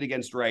completely elite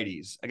against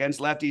righties. Against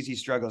lefties, he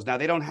struggles. Now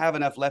they don't have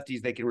enough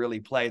lefties they can really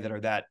play that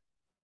are that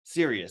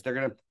serious. They're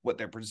gonna what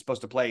they're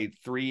supposed to play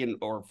three and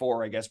or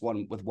four, I guess,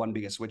 one with one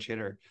being a switch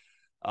hitter.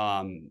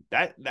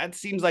 That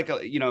seems like a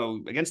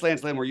against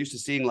Lance Lynn, we're used to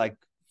seeing like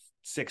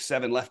 6,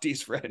 7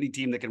 lefties for any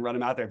team that can run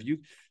him out there. If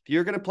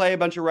you're gonna play a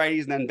bunch of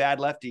righties and then bad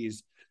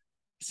lefties,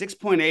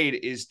 6.8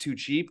 is too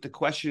cheap. The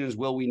question is,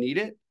 will we need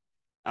it?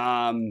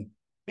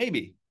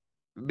 Maybe,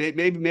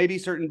 maybe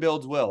certain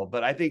builds will,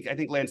 but I think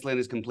Lance Lynn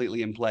is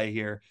completely in play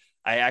here.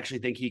 I actually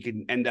think he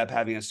could end up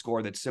having a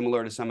score that's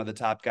similar to some of the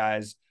top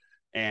guys,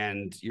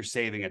 and you're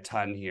saving a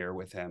ton here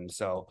with him.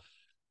 So,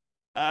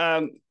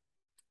 I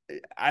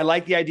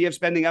like the idea of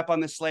spending up on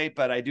this slate,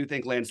 but I do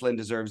think Lance Lynn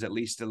deserves at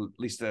least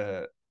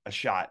a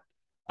shot.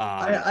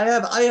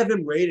 I have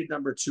him rated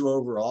number 2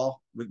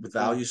 overall with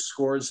value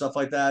score and stuff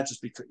like that.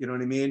 Just because you know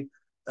what I mean.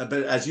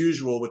 But as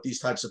usual with these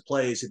types of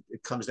plays,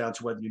 it comes down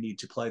to whether you need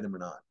to play them or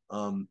not.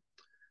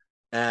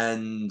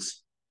 And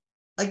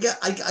I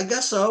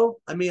guess so.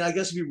 I mean, I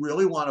guess if you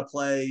really want to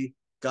play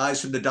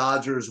guys from the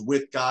Dodgers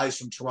with guys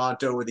from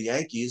Toronto or the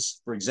Yankees,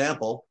 for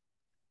example,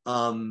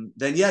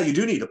 then yeah, you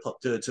do need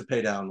to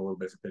pay down a little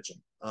bit for pitching.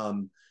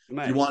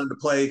 If you wanted to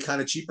play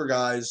kind of cheaper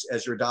guys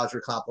as your Dodger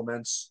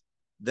complements,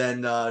 then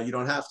you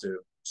don't have to.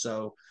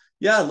 So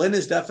yeah, Lynn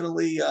is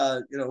definitely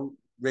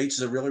rates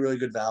is a really really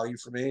good value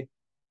for me.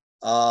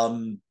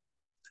 I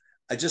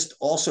just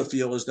also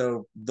feel as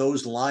though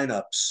those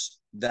lineups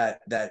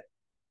that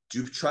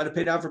do try to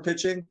pay down for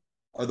pitching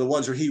are the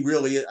ones where he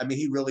really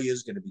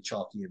is going to be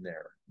chalky in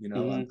there.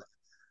 I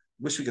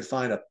wish we could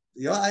find I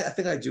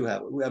think I do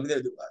have. I mean,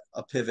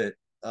 a pivot,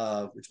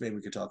 which maybe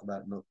we could talk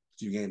about in a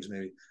few games,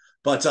 maybe.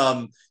 But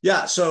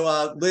yeah,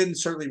 so Lynn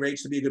certainly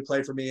rates to be a good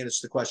play for me, and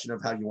it's the question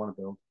of how you want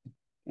to build.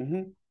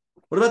 Mm-hmm.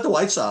 What about the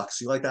White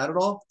Sox? You like that at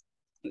all?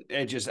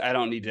 I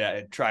don't need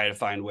to try to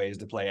find ways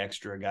to play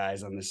extra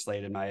guys on this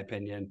slate, in my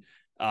opinion.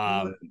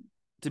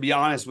 To be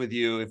honest with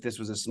you, if this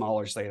was a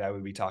smaller slate, I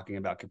would be talking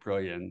about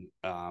Caprillion.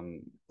 I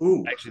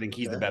actually think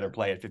he's the better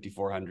play at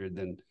 5,400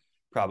 than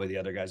probably the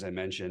other guys I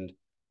mentioned.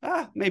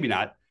 Maybe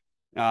not.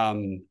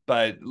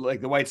 But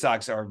like the White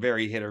Sox are a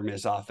very hit or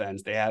miss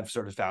offense. They have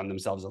sort of found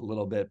themselves a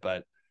little bit,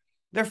 but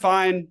they're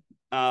fine.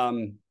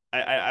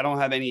 I don't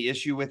have any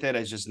issue with it.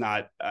 It's just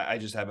not. I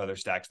just have other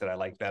stacks that I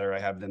like better. I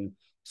have them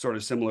sort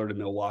of similar to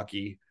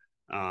Milwaukee,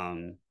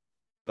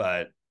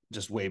 but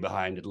just way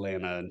behind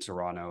Atlanta and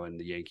Toronto and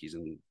the Yankees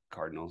and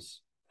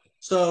Cardinals.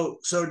 So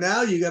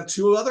now you have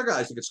 2 other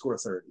guys that could score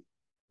 30.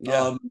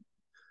 Yeah.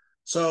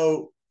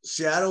 So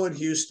Seattle and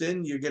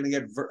Houston, you're going to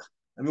get.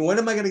 I mean, when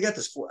am I going to get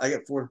this for? I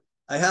get 4.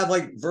 I have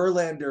like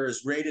Verlander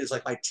is rated as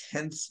like my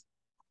 10th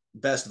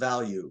best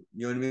value.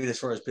 You know what I mean as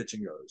far as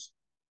pitching goes.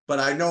 But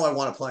I know I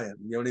want to play him.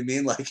 You know what I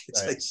mean? Like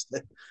it's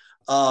right.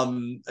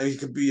 And he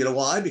could be,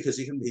 why? Because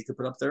he could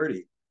put up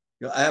 30.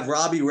 I have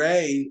Robbie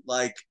Ray.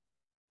 Like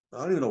I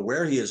don't even know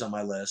where he is on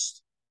my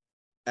list,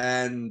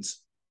 and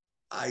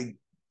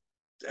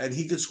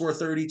he could score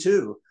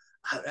 32.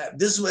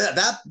 This is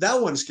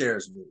that one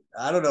scares me.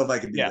 I don't know if I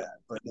can do that.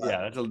 But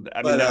that would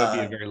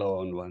be a very low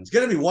owned one. It's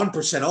going to be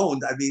 1%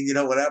 owned. I mean,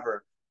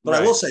 whatever. But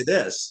right. I will say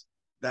this: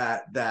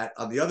 that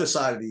on the other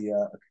side of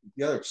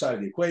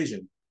the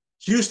equation,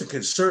 Houston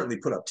can certainly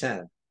put up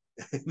 10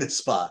 in this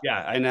spot.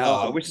 Yeah, I know.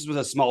 I wish this was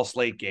a small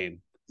slate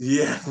game.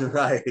 Yeah,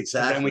 right.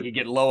 Exactly. Then we could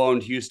get low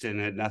owned Houston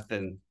at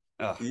nothing.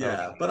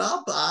 Yeah, but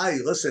I'll buy.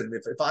 Listen,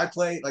 if I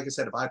play, like I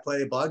said, if I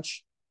play a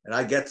bunch and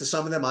I get to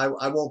some of them,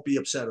 I won't be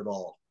upset at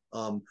all.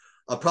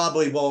 I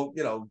probably won't,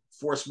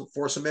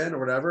 force them in or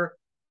whatever.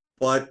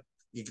 But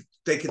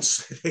they can.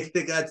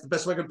 They got the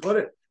best way I can put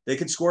it. They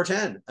can score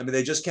 10. I mean,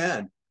 they just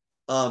can.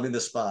 In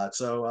this spot.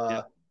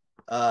 So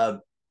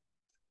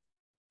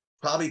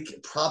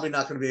probably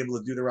not going to be able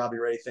to do the Robbie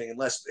Ray thing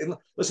listen,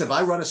 if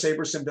I run a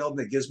SaberSim build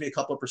and it gives me a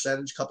couple of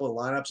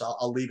lineups,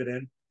 I'll leave it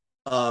in.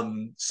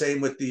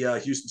 Same with the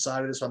Houston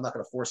side of this. So I'm not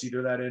going to force either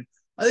of that in.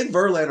 I think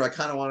Verlander, I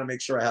kind of want to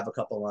make sure I have a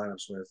couple of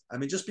lineups with. I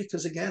mean, just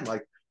because, again,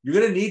 like you're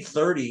going to need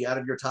 30 out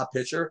of your top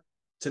pitcher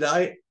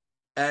tonight.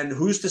 And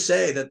who's to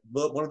say that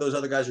one of those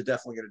other guys are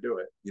definitely going to do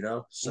it,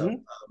 So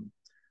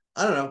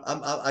I don't know.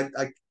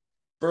 I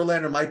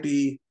Verlander might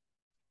be,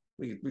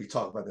 we can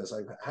talk about this.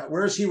 Like,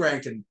 where is he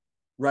ranked in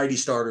righty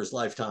starters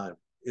lifetime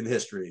in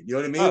history? You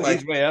know what I mean?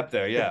 He's way up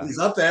there. Yeah, he's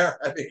up there.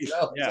 I mean, he's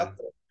up there.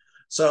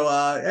 So,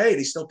 hey,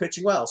 he's still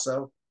pitching well.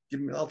 So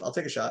I'll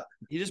take a shot.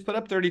 He just put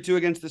up 32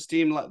 against this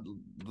team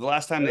the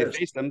last time they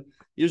faced them.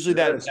 Usually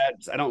That's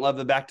I don't love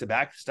the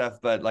back-to-back stuff,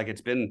 but like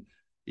it's been,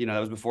 that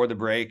was before the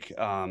break.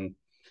 Or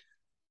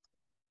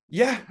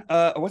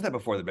was that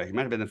before the break? It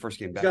might have been the first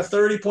game back. He's got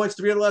 30 points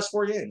to be in the last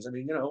 4 games. I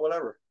mean,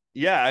 whatever.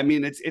 Yeah, I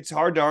mean, it's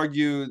hard to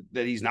argue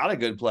that he's not a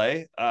good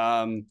play.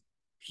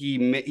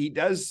 He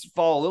does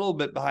fall a little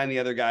bit behind the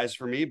other guys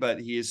for me, but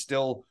he is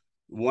still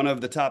one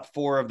of the top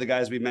 4 of the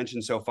guys we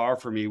mentioned so far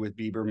for me with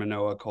Bieber,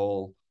 Manoah,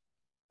 Cole.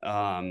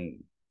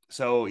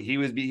 So he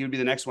would be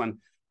the next one.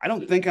 I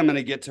don't think I'm going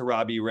to get to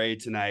Robbie Ray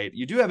tonight.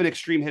 You do have an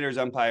extreme hitters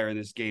umpire in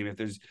this game.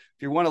 If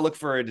you want to look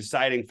for a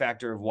deciding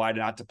factor of why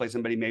not to play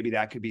somebody, maybe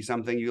that could be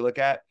something you look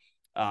at.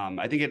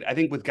 I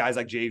think with guys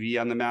like JV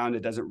on the mound,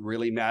 it doesn't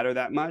really matter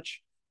that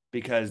much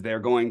because they're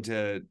going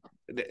to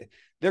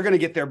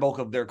get their bulk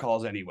of their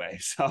calls anyway.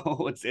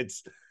 So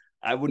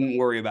I wouldn't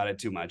worry about it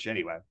too much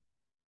anyway.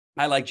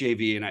 I like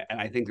JV and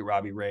I think that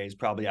Robbie Ray is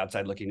probably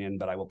outside looking in,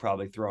 but I will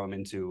probably throw him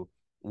into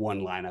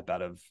one lineup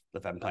out of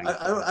if I'm playing.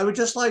 I would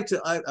just like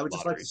to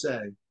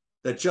say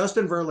that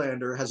Justin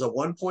Verlander has a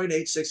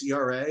 1.86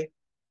 ERA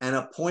and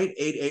a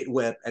 0.88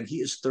 WHIP, and he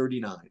is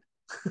 39.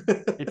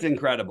 It's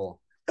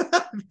incredible.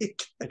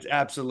 It's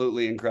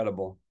absolutely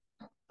incredible.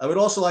 I would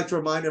also like to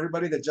remind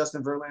everybody that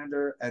Justin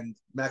Verlander and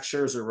Max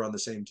Scherzer were on the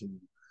same team.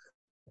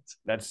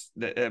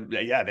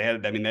 They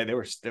had. I mean, they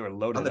were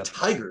loaded on the up.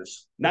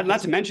 Tigers.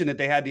 Not to mention that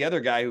they had the other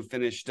guy who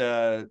finished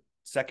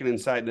second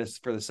inside this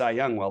for the Cy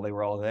Young while they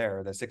were all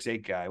there. The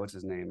 6'8" guy. What's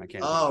his name? I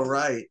can't. Oh,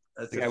 right.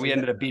 That's the guy we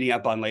ended up beating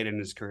up on late in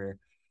his career.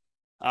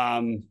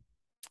 All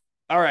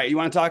right. You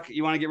want to talk?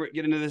 You want to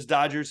get into this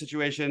Dodgers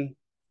situation?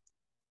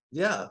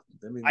 Yeah.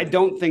 I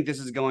don't think this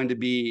is going to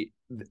be.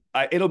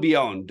 It'll be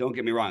owned. Don't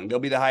get me wrong. They'll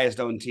be the highest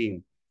owned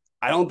team.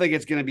 I don't think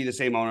it's going to be the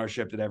same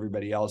ownership that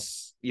everybody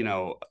else.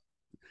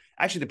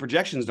 Actually, the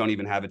projections don't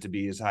even have it to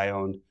be as high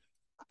owned.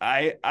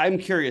 I'm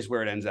curious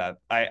where it ends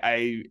up.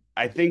 I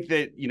think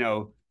that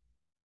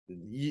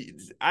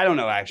I don't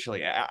know.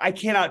 Actually, I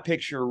cannot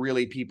picture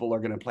really people are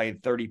going to play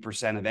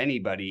 30% of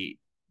anybody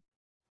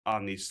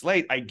on the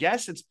slate. I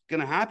guess it's going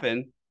to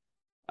happen.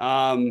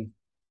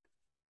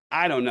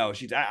 I don't know.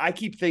 I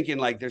keep thinking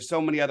like there's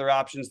so many other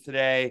options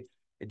today.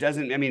 It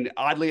doesn't. I mean,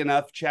 oddly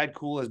enough, Chad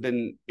Kuhl has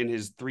been in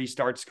his 3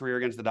 starts career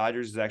against the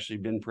Dodgers has actually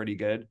been pretty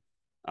good.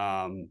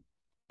 I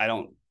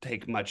don't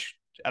take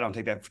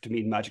that to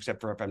mean much except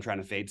for if I'm trying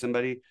to fade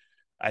somebody.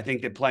 I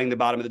think that playing the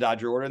bottom of the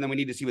Dodger order, and then we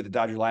need to see what the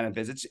Dodger lineup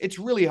is. It's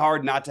really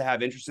hard not to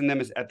have interest in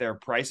them at their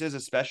prices,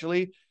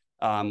 especially.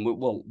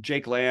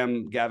 Jake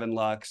Lamb, Gavin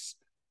Lux,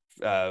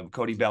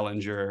 Cody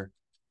Bellinger,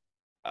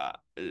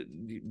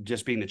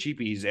 just being the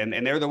cheapies,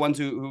 and they're the ones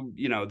who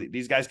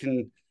these guys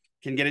can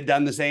get it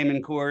done the same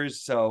in Coors.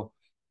 So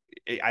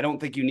I don't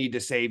think you need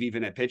to save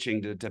even at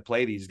pitching to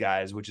play these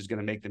guys, which is going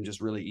to make them just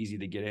really easy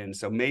to get in.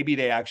 So maybe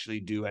they actually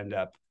do end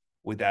up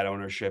with that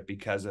ownership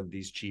because of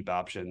these cheap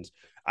options.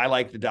 I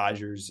like the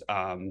Dodgers,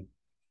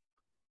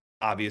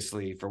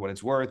 obviously for what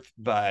it's worth,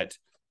 but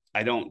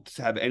I don't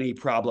have any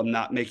problem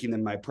not making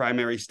them my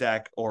primary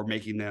stack or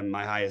making them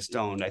my highest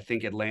owned. I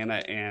think Atlanta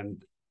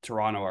and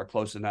Toronto are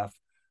close enough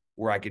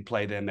where I could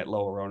play them at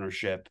lower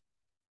ownership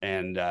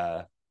and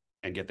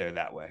get there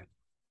that way.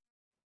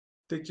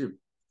 I think you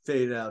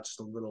faded out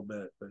just a little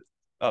bit, but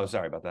oh,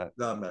 sorry about that.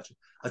 No, I'm not.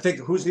 I think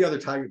who's the other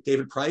Tiger?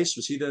 David Price,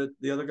 was he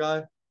the other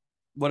guy?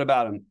 What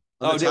about him?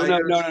 Oh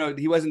no,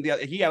 he wasn't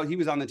he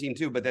was on the team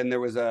too, but then there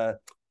was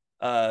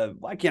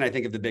why can't I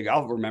think of the big?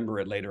 I'll remember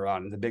it later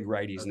on. The big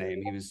righty's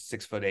name. He was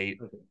 6'8".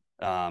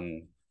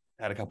 Okay.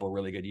 Had a couple of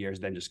really good years,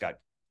 then just got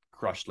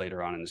crushed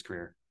later on in his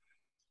career.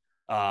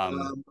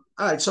 All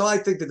right, so I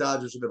think the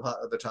Dodgers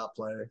are the top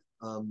play.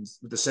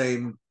 The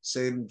same.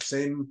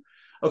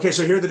 Okay,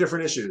 so here are the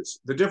different issues.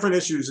 The different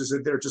issues is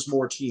that there are just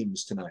more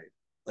teams tonight,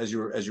 as you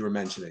were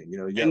mentioning.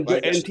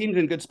 And teams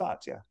in good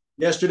spots. Yeah.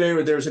 Yesterday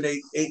there was an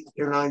 8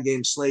 or 9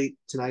 game slate.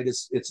 Tonight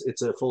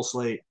it's a full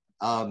slate.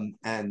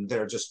 And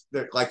they're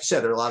like you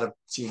said, there are a lot of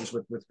teams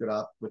with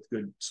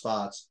good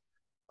spots.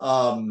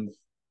 I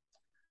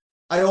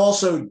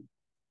also,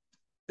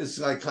 it's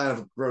like kind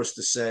of gross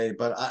to say,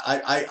 but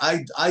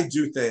I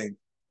do think,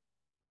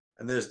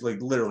 and there's like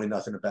literally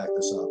nothing to back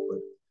this up,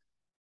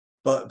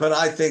 but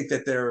I think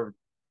that there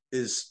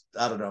is,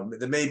 I don't know,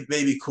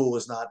 maybe Cool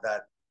is not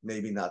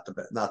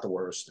the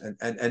worst,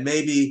 and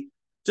maybe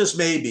just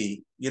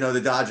maybe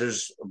the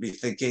Dodgers will be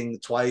thinking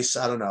twice.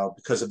 I don't know,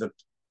 because of the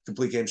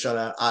complete game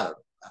shutout. I don't know.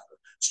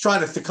 Just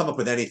trying to come up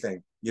with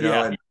anything,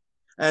 Yeah.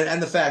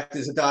 And the fact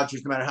is the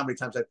Dodgers, no matter how many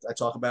times I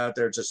talk about it,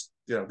 they're just,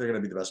 they're going to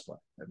be the best player.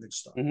 I think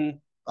so.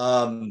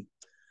 Mm-hmm.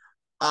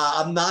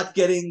 I'm not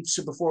getting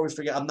to, before we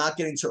forget, I'm not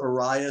getting to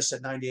Arias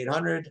at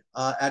 9,800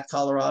 at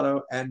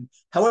Colorado. And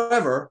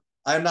however,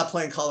 I am not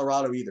playing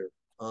Colorado either.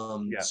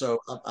 So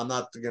I'm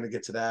not going to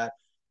get to that.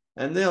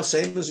 And,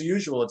 same as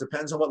usual. It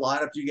depends on what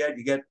lineup you get.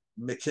 You get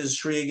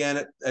McKinstry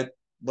again at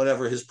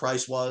whatever his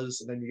price was.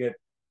 And then you get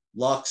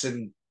Lux,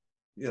 and,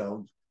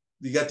 you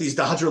get these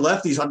Dodger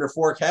lefties under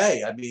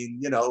 4K. I mean,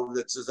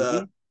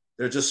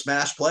 they're just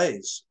smash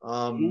plays.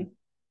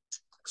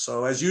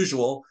 So as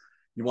usual,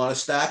 you want to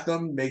stack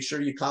them, make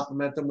sure you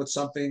complement them with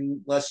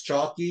something less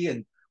chalky,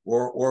 and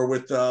or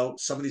with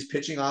some of these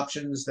pitching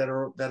options that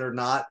are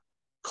not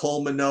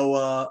Cole,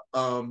 Manoah,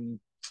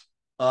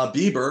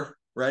 Bieber,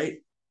 right?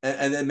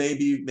 And then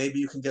maybe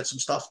you can get some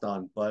stuff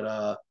done.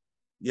 But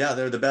yeah,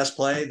 they're the best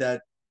play.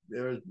 That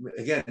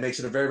again makes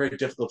it a very, very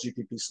difficult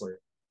GPP slate.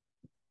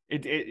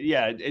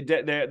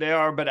 They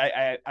are, but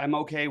I'm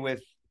okay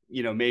with,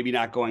 maybe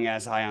not going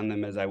as high on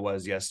them as I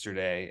was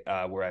yesterday,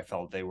 where I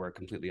felt they were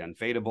completely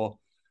unfadable.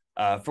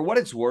 For what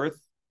it's worth,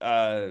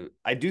 I'm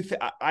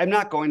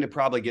not going to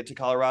probably get to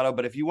Colorado,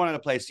 but if you wanted to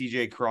play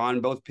CJ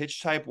Cron, both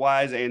pitch type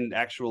wise and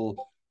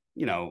actual,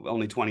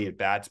 only 20 at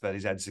bats, but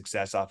he's had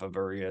success off of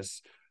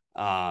Urias.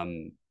 I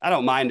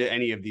don't mind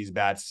any of these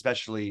bats,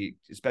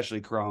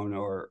 especially Cron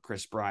or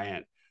Chris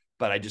Bryant,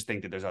 but I just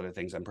think that there's other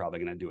things I'm probably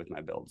going to do with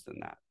my builds than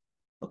that.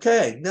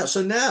 Okay,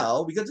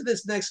 now we get to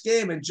this next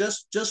game, and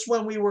just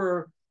when we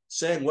were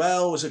saying,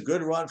 well, it was a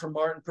good run from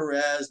Martin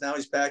Perez, now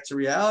he's back to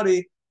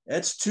reality.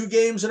 It's 2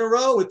 games in a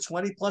row with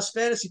 20 plus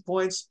fantasy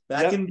points.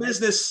 Back in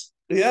business.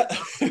 Yeah.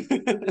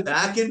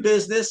 Back in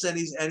business, and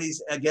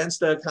he's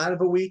against a kind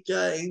of a weak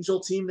Angel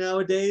team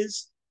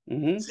nowadays.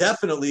 Mm-hmm.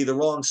 Definitely the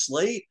wrong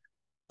slate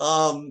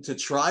to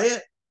try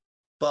it,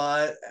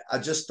 but I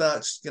just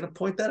going to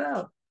point that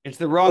out. It's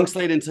the wrong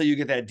slate until you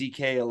get that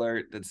DK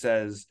alert that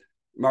says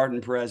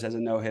Martin Perez has a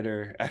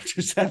no-hitter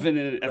after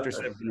 7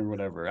 or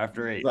whatever,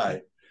 after 8.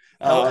 Right.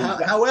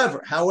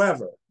 However,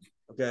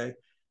 okay,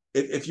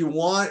 if you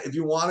want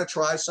to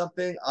try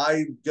something,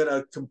 I'm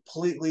gonna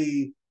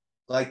completely,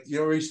 like, we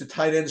used to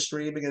tight end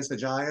stream against the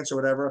Giants or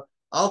whatever.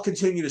 I'll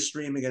continue to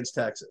stream against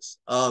Texas.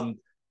 And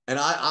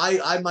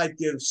I might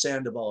give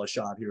Sandoval a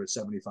shot here at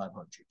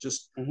 7,500.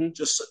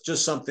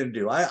 Just something to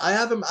do. I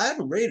have him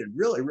rated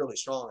really, really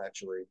strong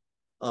actually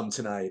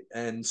tonight,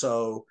 and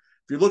so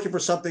if you're looking for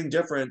something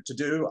different to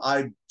do,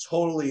 I'm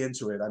totally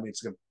into it. I mean,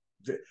 it's a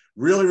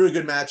really, really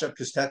good matchup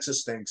because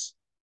Texas stinks.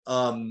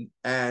 And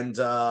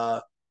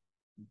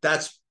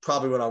that's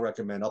probably what I'll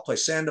recommend. I'll play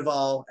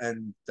Sandoval,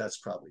 and that's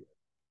probably it.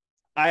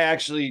 I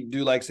actually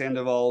do like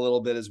Sandoval a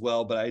little bit as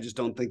well, but I just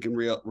don't think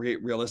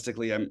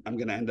realistically I'm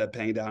going to end up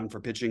paying down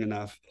for pitching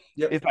enough.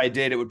 Yep. If I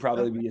did, it would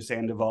probably be a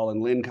Sandoval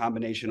and Lynn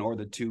combination, or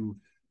the 2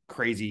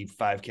 crazy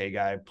 5K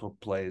guy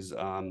plays.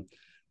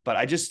 But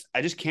I just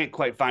can't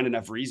quite find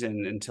enough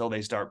reason until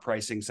they start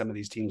pricing some of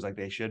these teams like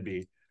they should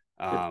be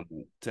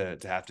to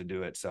have to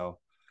do it. So,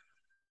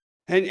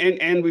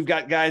 and we've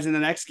got guys in the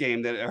next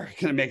game that are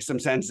going to make some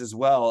sense as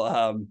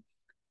well.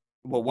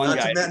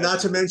 Not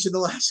to mention the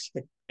last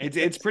game.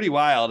 It's pretty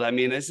wild. I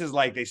mean, this is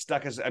like they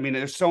stuck us. I mean,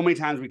 there's so many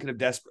times we could have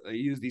desperately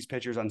used these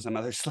pitchers on some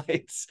other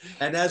slates.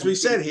 And as we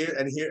said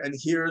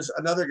here's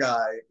another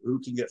guy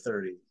who can get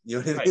 30. You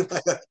know what I mean?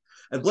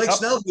 And Blake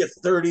Snell can get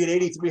 30 at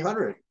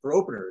 8,300 for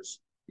openers.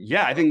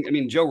 Yeah, I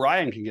mean, Joe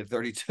Ryan can get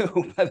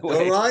 32, by the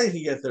way. Joe Ryan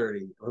can get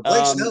 30.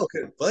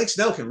 Blake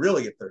Snell can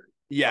really get 30.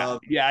 Yeah,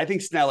 I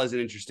think Snell is an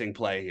interesting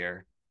play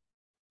here.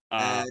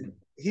 And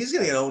he's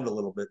going to get owned a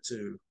little bit,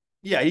 too.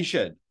 Yeah, he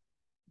should.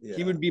 Yeah.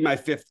 He would be my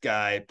 5th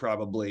guy,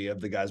 probably, of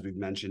the guys we've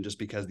mentioned, just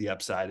because the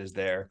upside is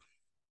there.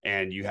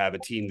 And you have a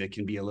team that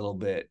can be a little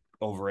bit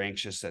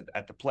over-anxious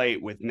at the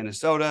plate with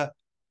Minnesota,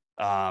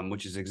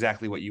 which is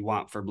exactly what you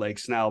want for Blake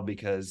Snell,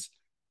 because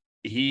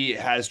he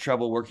has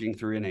trouble working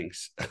through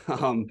innings.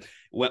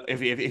 Well, if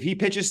he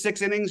pitches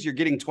 6 innings, you're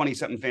getting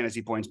 20-something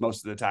fantasy points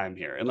most of the time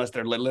here, unless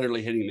they're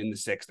literally hitting him in the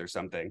 6th or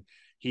something.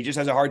 He just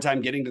has a hard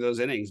time getting to those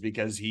innings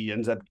because he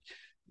ends up,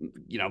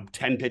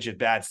 10 pitch at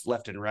bats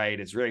left and right.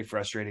 It's very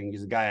frustrating.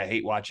 He's a guy I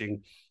hate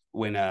watching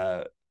when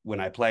I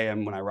play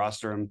him, when I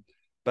roster him.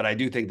 But I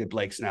do think that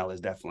Blake Snell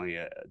is definitely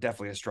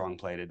a strong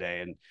play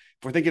today. And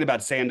if we're thinking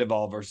about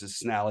Sandoval versus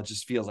Snell, it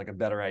just feels like a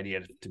better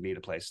idea to me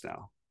to play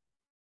Snell.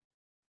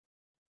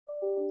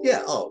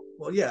 Yeah. Oh,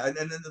 well, yeah.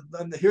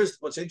 And here's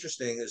what's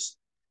interesting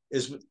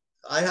is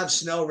I have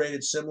Snell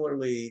rated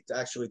similarly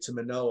to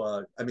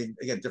Manoah. I mean,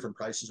 again, different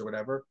prices or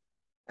whatever.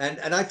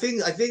 And I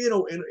think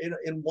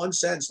in one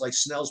sense, like,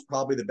 Snell's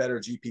probably the better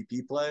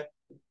GPP play.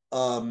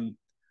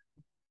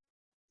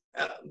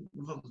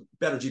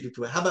 Better GPP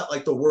play. How about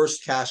like the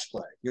worst cash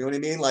play? You know what I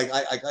mean? Like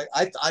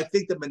I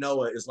think that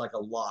Manoah is like a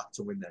lock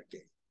to win that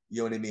game. You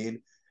know what I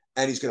mean?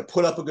 And he's going to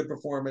put up a good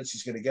performance.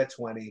 He's going to get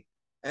 20.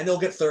 And he'll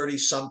get 30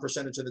 some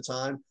percentage of the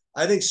time.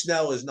 I think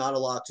Snell is not a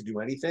lot to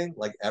do anything,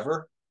 like,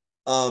 ever.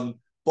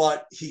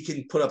 But he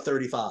can put up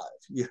 35.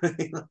 You know what I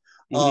mean?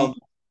 Mm-hmm.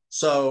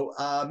 So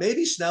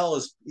maybe Snell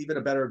is even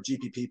a better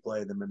GPP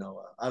play than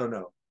Manoah. I don't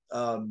know.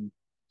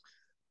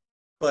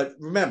 But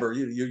remember,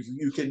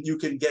 you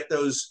can get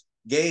those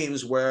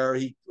games where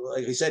he,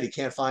 like I said, he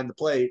can't find the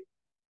plate,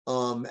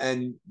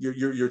 and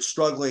you're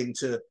struggling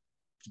to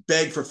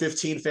beg for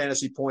 15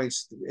 fantasy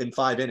points in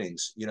 5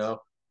 innings.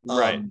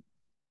 Right.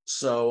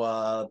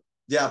 So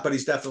yeah, but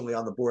he's definitely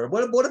on the board.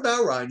 What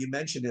about Ryan? You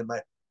mentioned him. I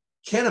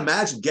can't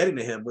imagine getting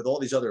to him with all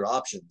these other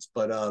options,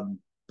 but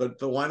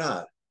why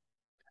not?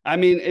 I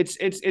mean, it's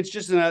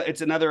just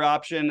another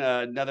option,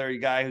 another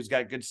guy who's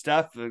got good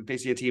stuff,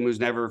 facing a team who's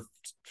never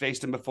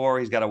faced him before.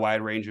 He's got a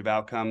wide range of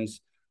outcomes.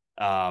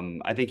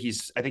 I think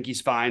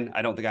he's fine.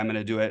 I don't think I'm going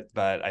to do it,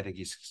 but I think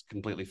he's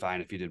completely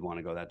fine if you did want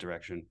to go that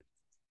direction.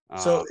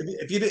 So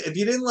if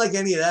you didn't like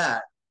any of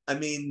that, I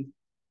mean,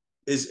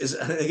 is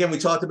again, we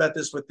talked about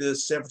this with the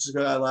San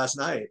Francisco guy last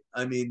night.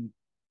 I mean,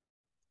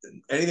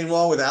 anything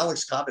wrong with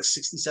Alex Cobb at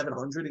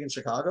 6,700 against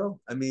Chicago?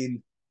 I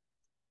mean,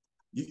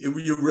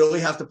 you really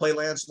have to play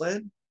Lance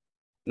Lynn?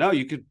 No,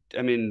 you could.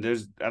 I mean,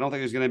 I don't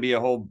think there's going to be a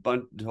whole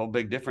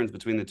big difference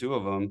between the two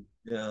of them.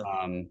 Yeah.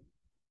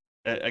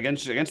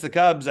 Against the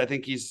Cubs, I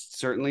think he's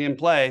certainly in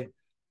play.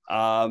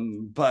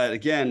 But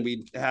again,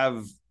 we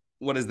have,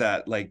 what is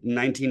that, like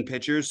 19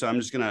 pitchers? So I'm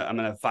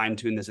gonna fine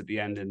tune this at the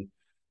end and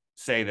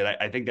say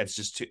that I think that's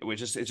just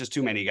it's just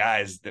too many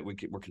guys that we're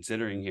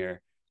considering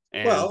here.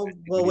 And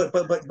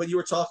but you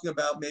were talking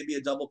about maybe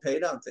a double pay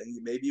down thing.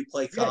 Maybe you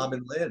play Cobb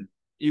and Lynn.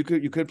 You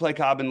could play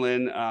Cobb and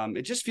Lynn.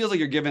 It just feels like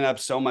you're giving up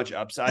so much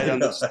upside on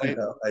this slate.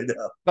 I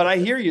know. But I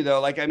hear you though.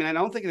 Like, I mean, I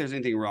don't think there's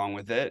anything wrong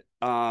with it.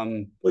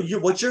 Well,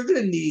 what you're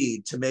going to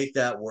need to make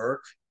that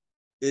work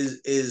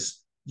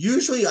is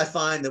usually I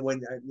find that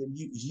when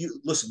you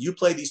listen, you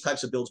play these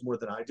types of builds more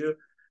than I do.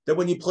 That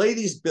when you play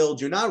these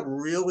builds, you're not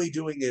really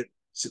doing it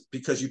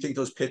because you think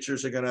those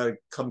pitchers are going to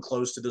come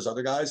close to those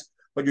other guys,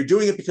 but you're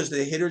doing it because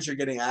the hitters you're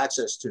getting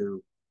access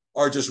to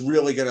are just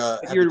really gonna.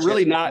 You're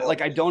really not like,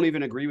 I don't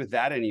even agree with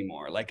that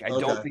anymore. Like, I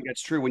don't think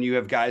that's true when you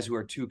have guys who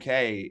are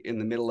 2K in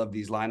the middle of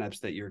these lineups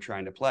that you're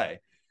trying to play.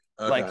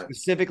 Okay. Like,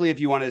 specifically, if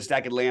you wanted to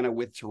stack Atlanta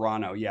with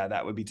Toronto, yeah,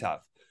 that would be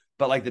tough.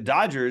 But like the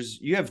Dodgers,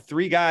 you have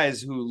 3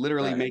 guys who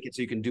literally make it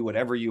so you can do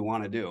whatever you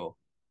want to do.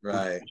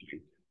 Right.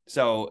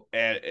 So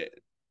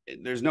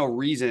there's no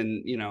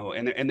reason,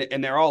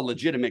 and they're all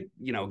legitimate,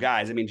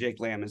 guys. I mean, Jake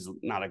Lamb is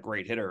not a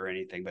great hitter or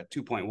anything, but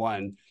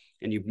 2.1.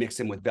 And you mix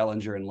him with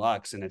Bellinger and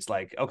Lux, and it's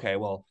like, okay,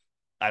 well,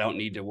 I don't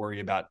need to worry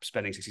about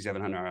spending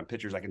 6,700 on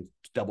pitchers. I can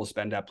double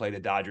spend up, play the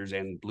Dodgers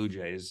and Blue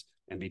Jays,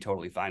 and be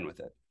totally fine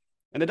with it.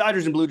 And the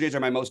Dodgers and Blue Jays are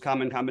my most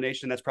common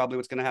combination. That's probably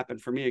what's going to happen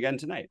for me again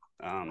tonight.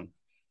 I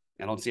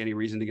don't see any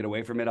reason to get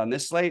away from it on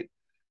this slate.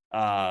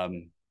 But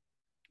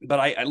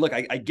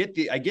I get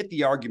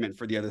the argument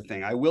for the other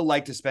thing. I will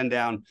like to spend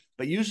down,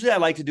 but usually I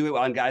like to do it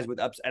on guys with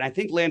ups. And I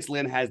think Lance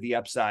Lynn has the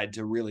upside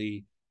to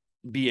really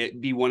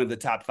be one of the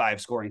top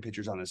 5 scoring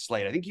pitchers on this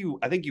slate. I think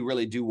you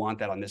really do want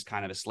that on this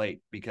kind of a slate,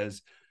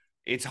 because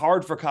it's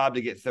hard for Cobb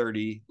to get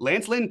 30.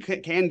 Lance Lynn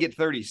can get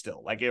 30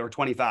 still, like, or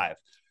 25.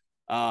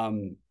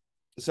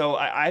 So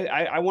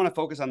I want to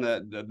focus on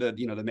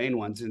the main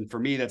ones. And for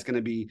me, that's going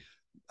to be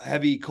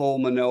heavy Cole,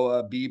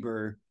 Manoah,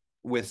 Bieber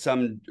with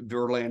some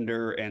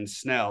Verlander and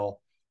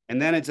Snell.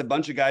 And then it's a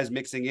bunch of guys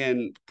mixing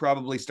in,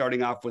 probably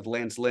starting off with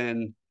Lance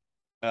Lynn,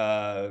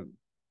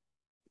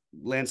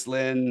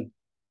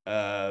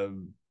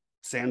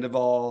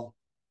 Sandoval,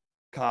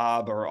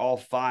 Cobb are all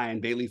fine.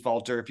 Bailey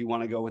Falter, if you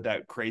want to go with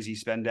that crazy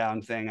spend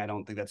down thing, I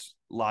don't think that's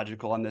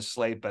logical on this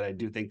slate, but I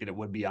do think that it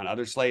would be on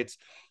other slates.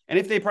 And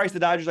if they price the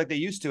Dodgers like they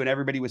used to, and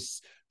everybody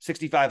was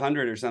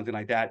 6,500 or something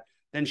like that,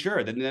 then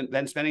sure,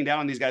 then spending down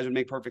on these guys would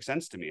make perfect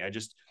sense to me.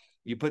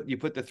 You put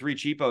the 3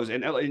 cheapos,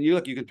 and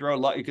you could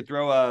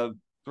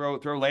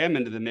throw Lamb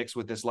into the mix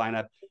with this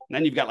lineup, and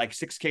then you've got like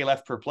 6K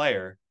left per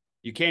player.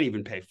 You can't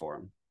even pay for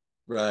him,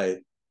 right?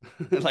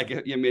 Like,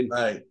 I mean,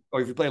 right. Or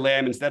if you play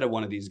Lamb instead of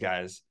one of these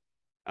guys,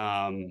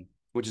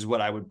 which is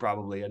what I would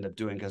probably end up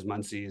doing, because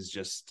Muncy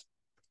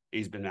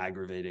he's been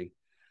aggravating.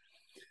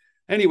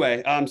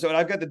 Anyway, so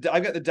I've got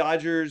the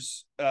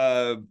Dodgers,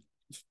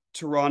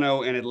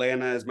 Toronto, and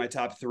Atlanta as my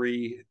top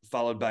 3,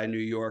 followed by New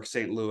York,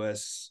 St.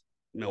 Louis,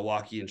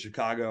 Milwaukee, and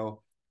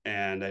Chicago.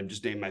 And I've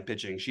just named my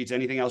pitching. Sheets,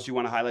 anything else you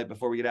want to highlight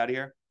before we get out of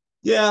here?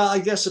 Yeah, I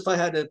guess if I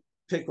had to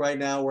pick right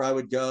now where I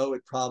would go,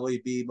 it'd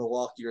probably be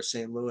Milwaukee or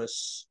St.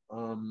 Louis.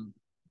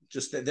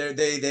 Just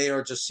they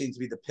are just seem to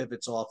be the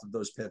pivots off of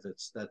those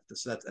pivots.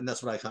 And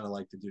that's what I kind of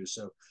like to do.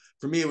 So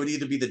for me, it would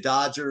either be the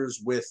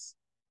Dodgers with,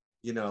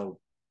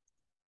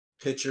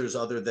 pitchers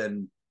other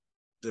than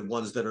the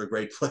ones that are a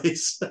great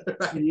place,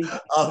 right?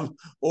 Mm-hmm.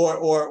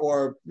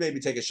 Or maybe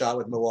take a shot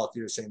with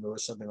Milwaukee or St.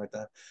 Louis, something like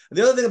that. And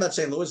the other thing about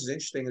St. Louis is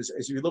interesting is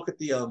if you look at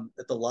the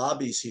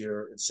lobbies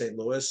here in St.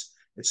 Louis,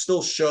 it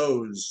still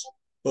shows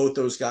both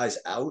those guys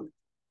out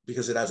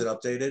because it hasn't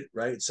updated,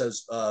 right? It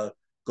says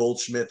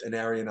Goldschmidt and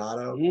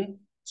Arenado. Mm-hmm.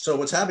 So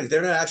what's happening?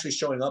 They're not actually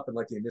showing up in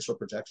like the initial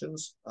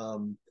projections,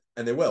 and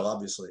they will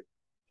obviously.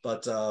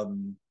 But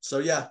so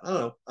yeah, I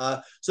don't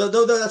know. So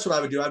that's what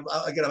I would do. I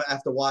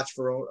have to watch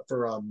for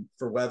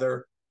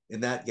weather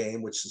in that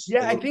game, which is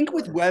I think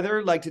with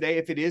weather like today,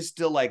 if it is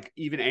still like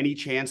even any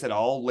chance at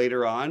all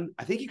later on,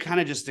 I think you kind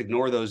of just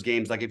ignore those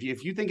games. Like if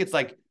you think it's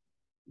like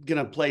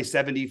gonna play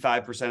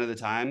 75% of the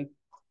time,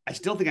 I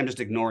still think I'm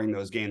just ignoring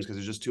those games because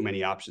there's just too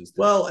many options.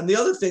 Well, and the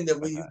other thing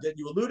that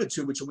you alluded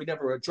to, which we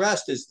never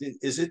addressed, is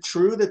it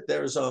true that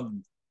there's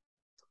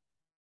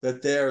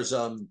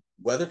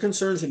weather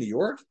concerns in New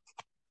York?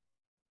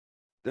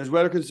 There's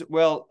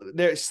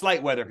there's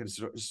slight weather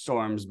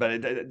storms, but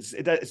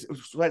it's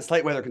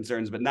slight weather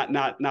concerns, but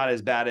not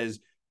as bad as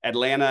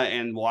Atlanta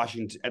and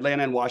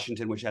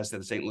Washington, which has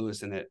the St.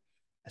 Louis in it,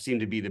 seem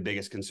to be the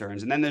biggest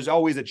concerns. And then there's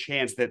always a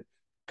chance that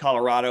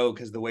Colorado,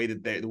 because the way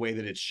that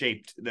it's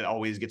shaped, that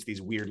always gets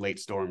these weird late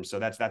storms. So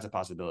that's a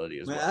possibility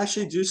as well. I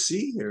actually do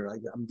see here.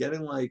 I'm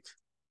getting like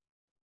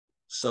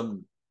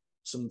some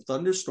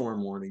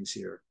thunderstorm warnings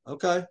here.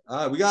 Okay,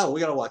 we got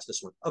to watch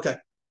this one. Okay.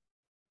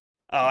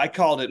 Oh, I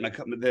called it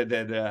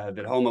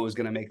that Homo was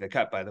going to make the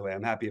cut. By the way,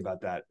 I'm happy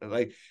about that.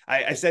 Like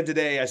I said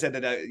today, I said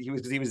that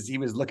he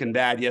was looking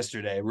bad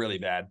yesterday, really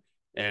bad,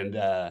 and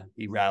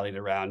he rallied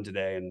around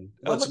today. And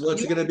what's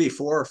it going to be,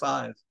 4 or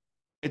 5?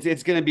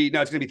 It's going to be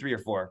no, it's going to be 3 or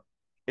 4.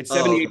 It's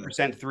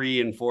 78% 3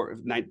 and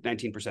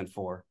 19%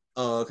 4.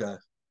 Oh, okay.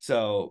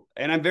 So,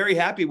 and I'm very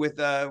happy with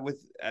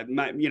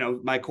my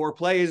my core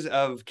plays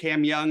of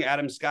Cam Young,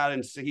 Adam Scott,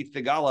 and Sahith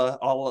Theegala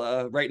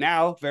all right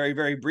now, very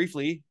very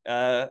briefly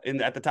at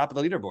the top of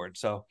the leaderboard.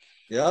 So,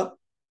 yep.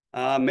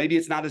 Maybe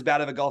it's not as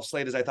bad of a golf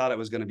slate as I thought it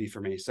was going to be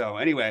for me. So,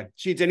 anyway,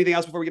 Sheets, anything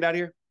else before we get out of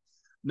here?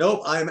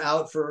 Nope, I'm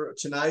out for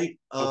tonight.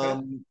 Okay.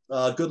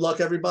 Good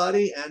luck,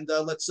 everybody, and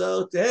let's.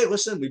 Hey,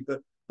 listen,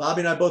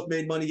 Bobby and I both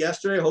made money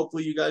yesterday.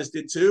 Hopefully you guys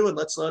did too. And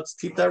let's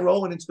keep that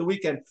rolling into the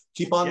weekend.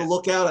 Keep on the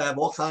lookout. I have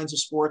all kinds of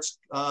sports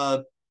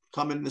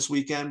coming this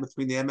weekend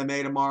between the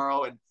MMA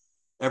tomorrow and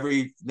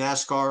every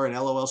NASCAR and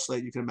LOL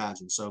slate you can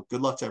imagine. So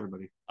good luck to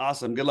everybody.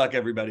 Awesome. Good luck,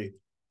 everybody.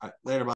 All right. Later, bye.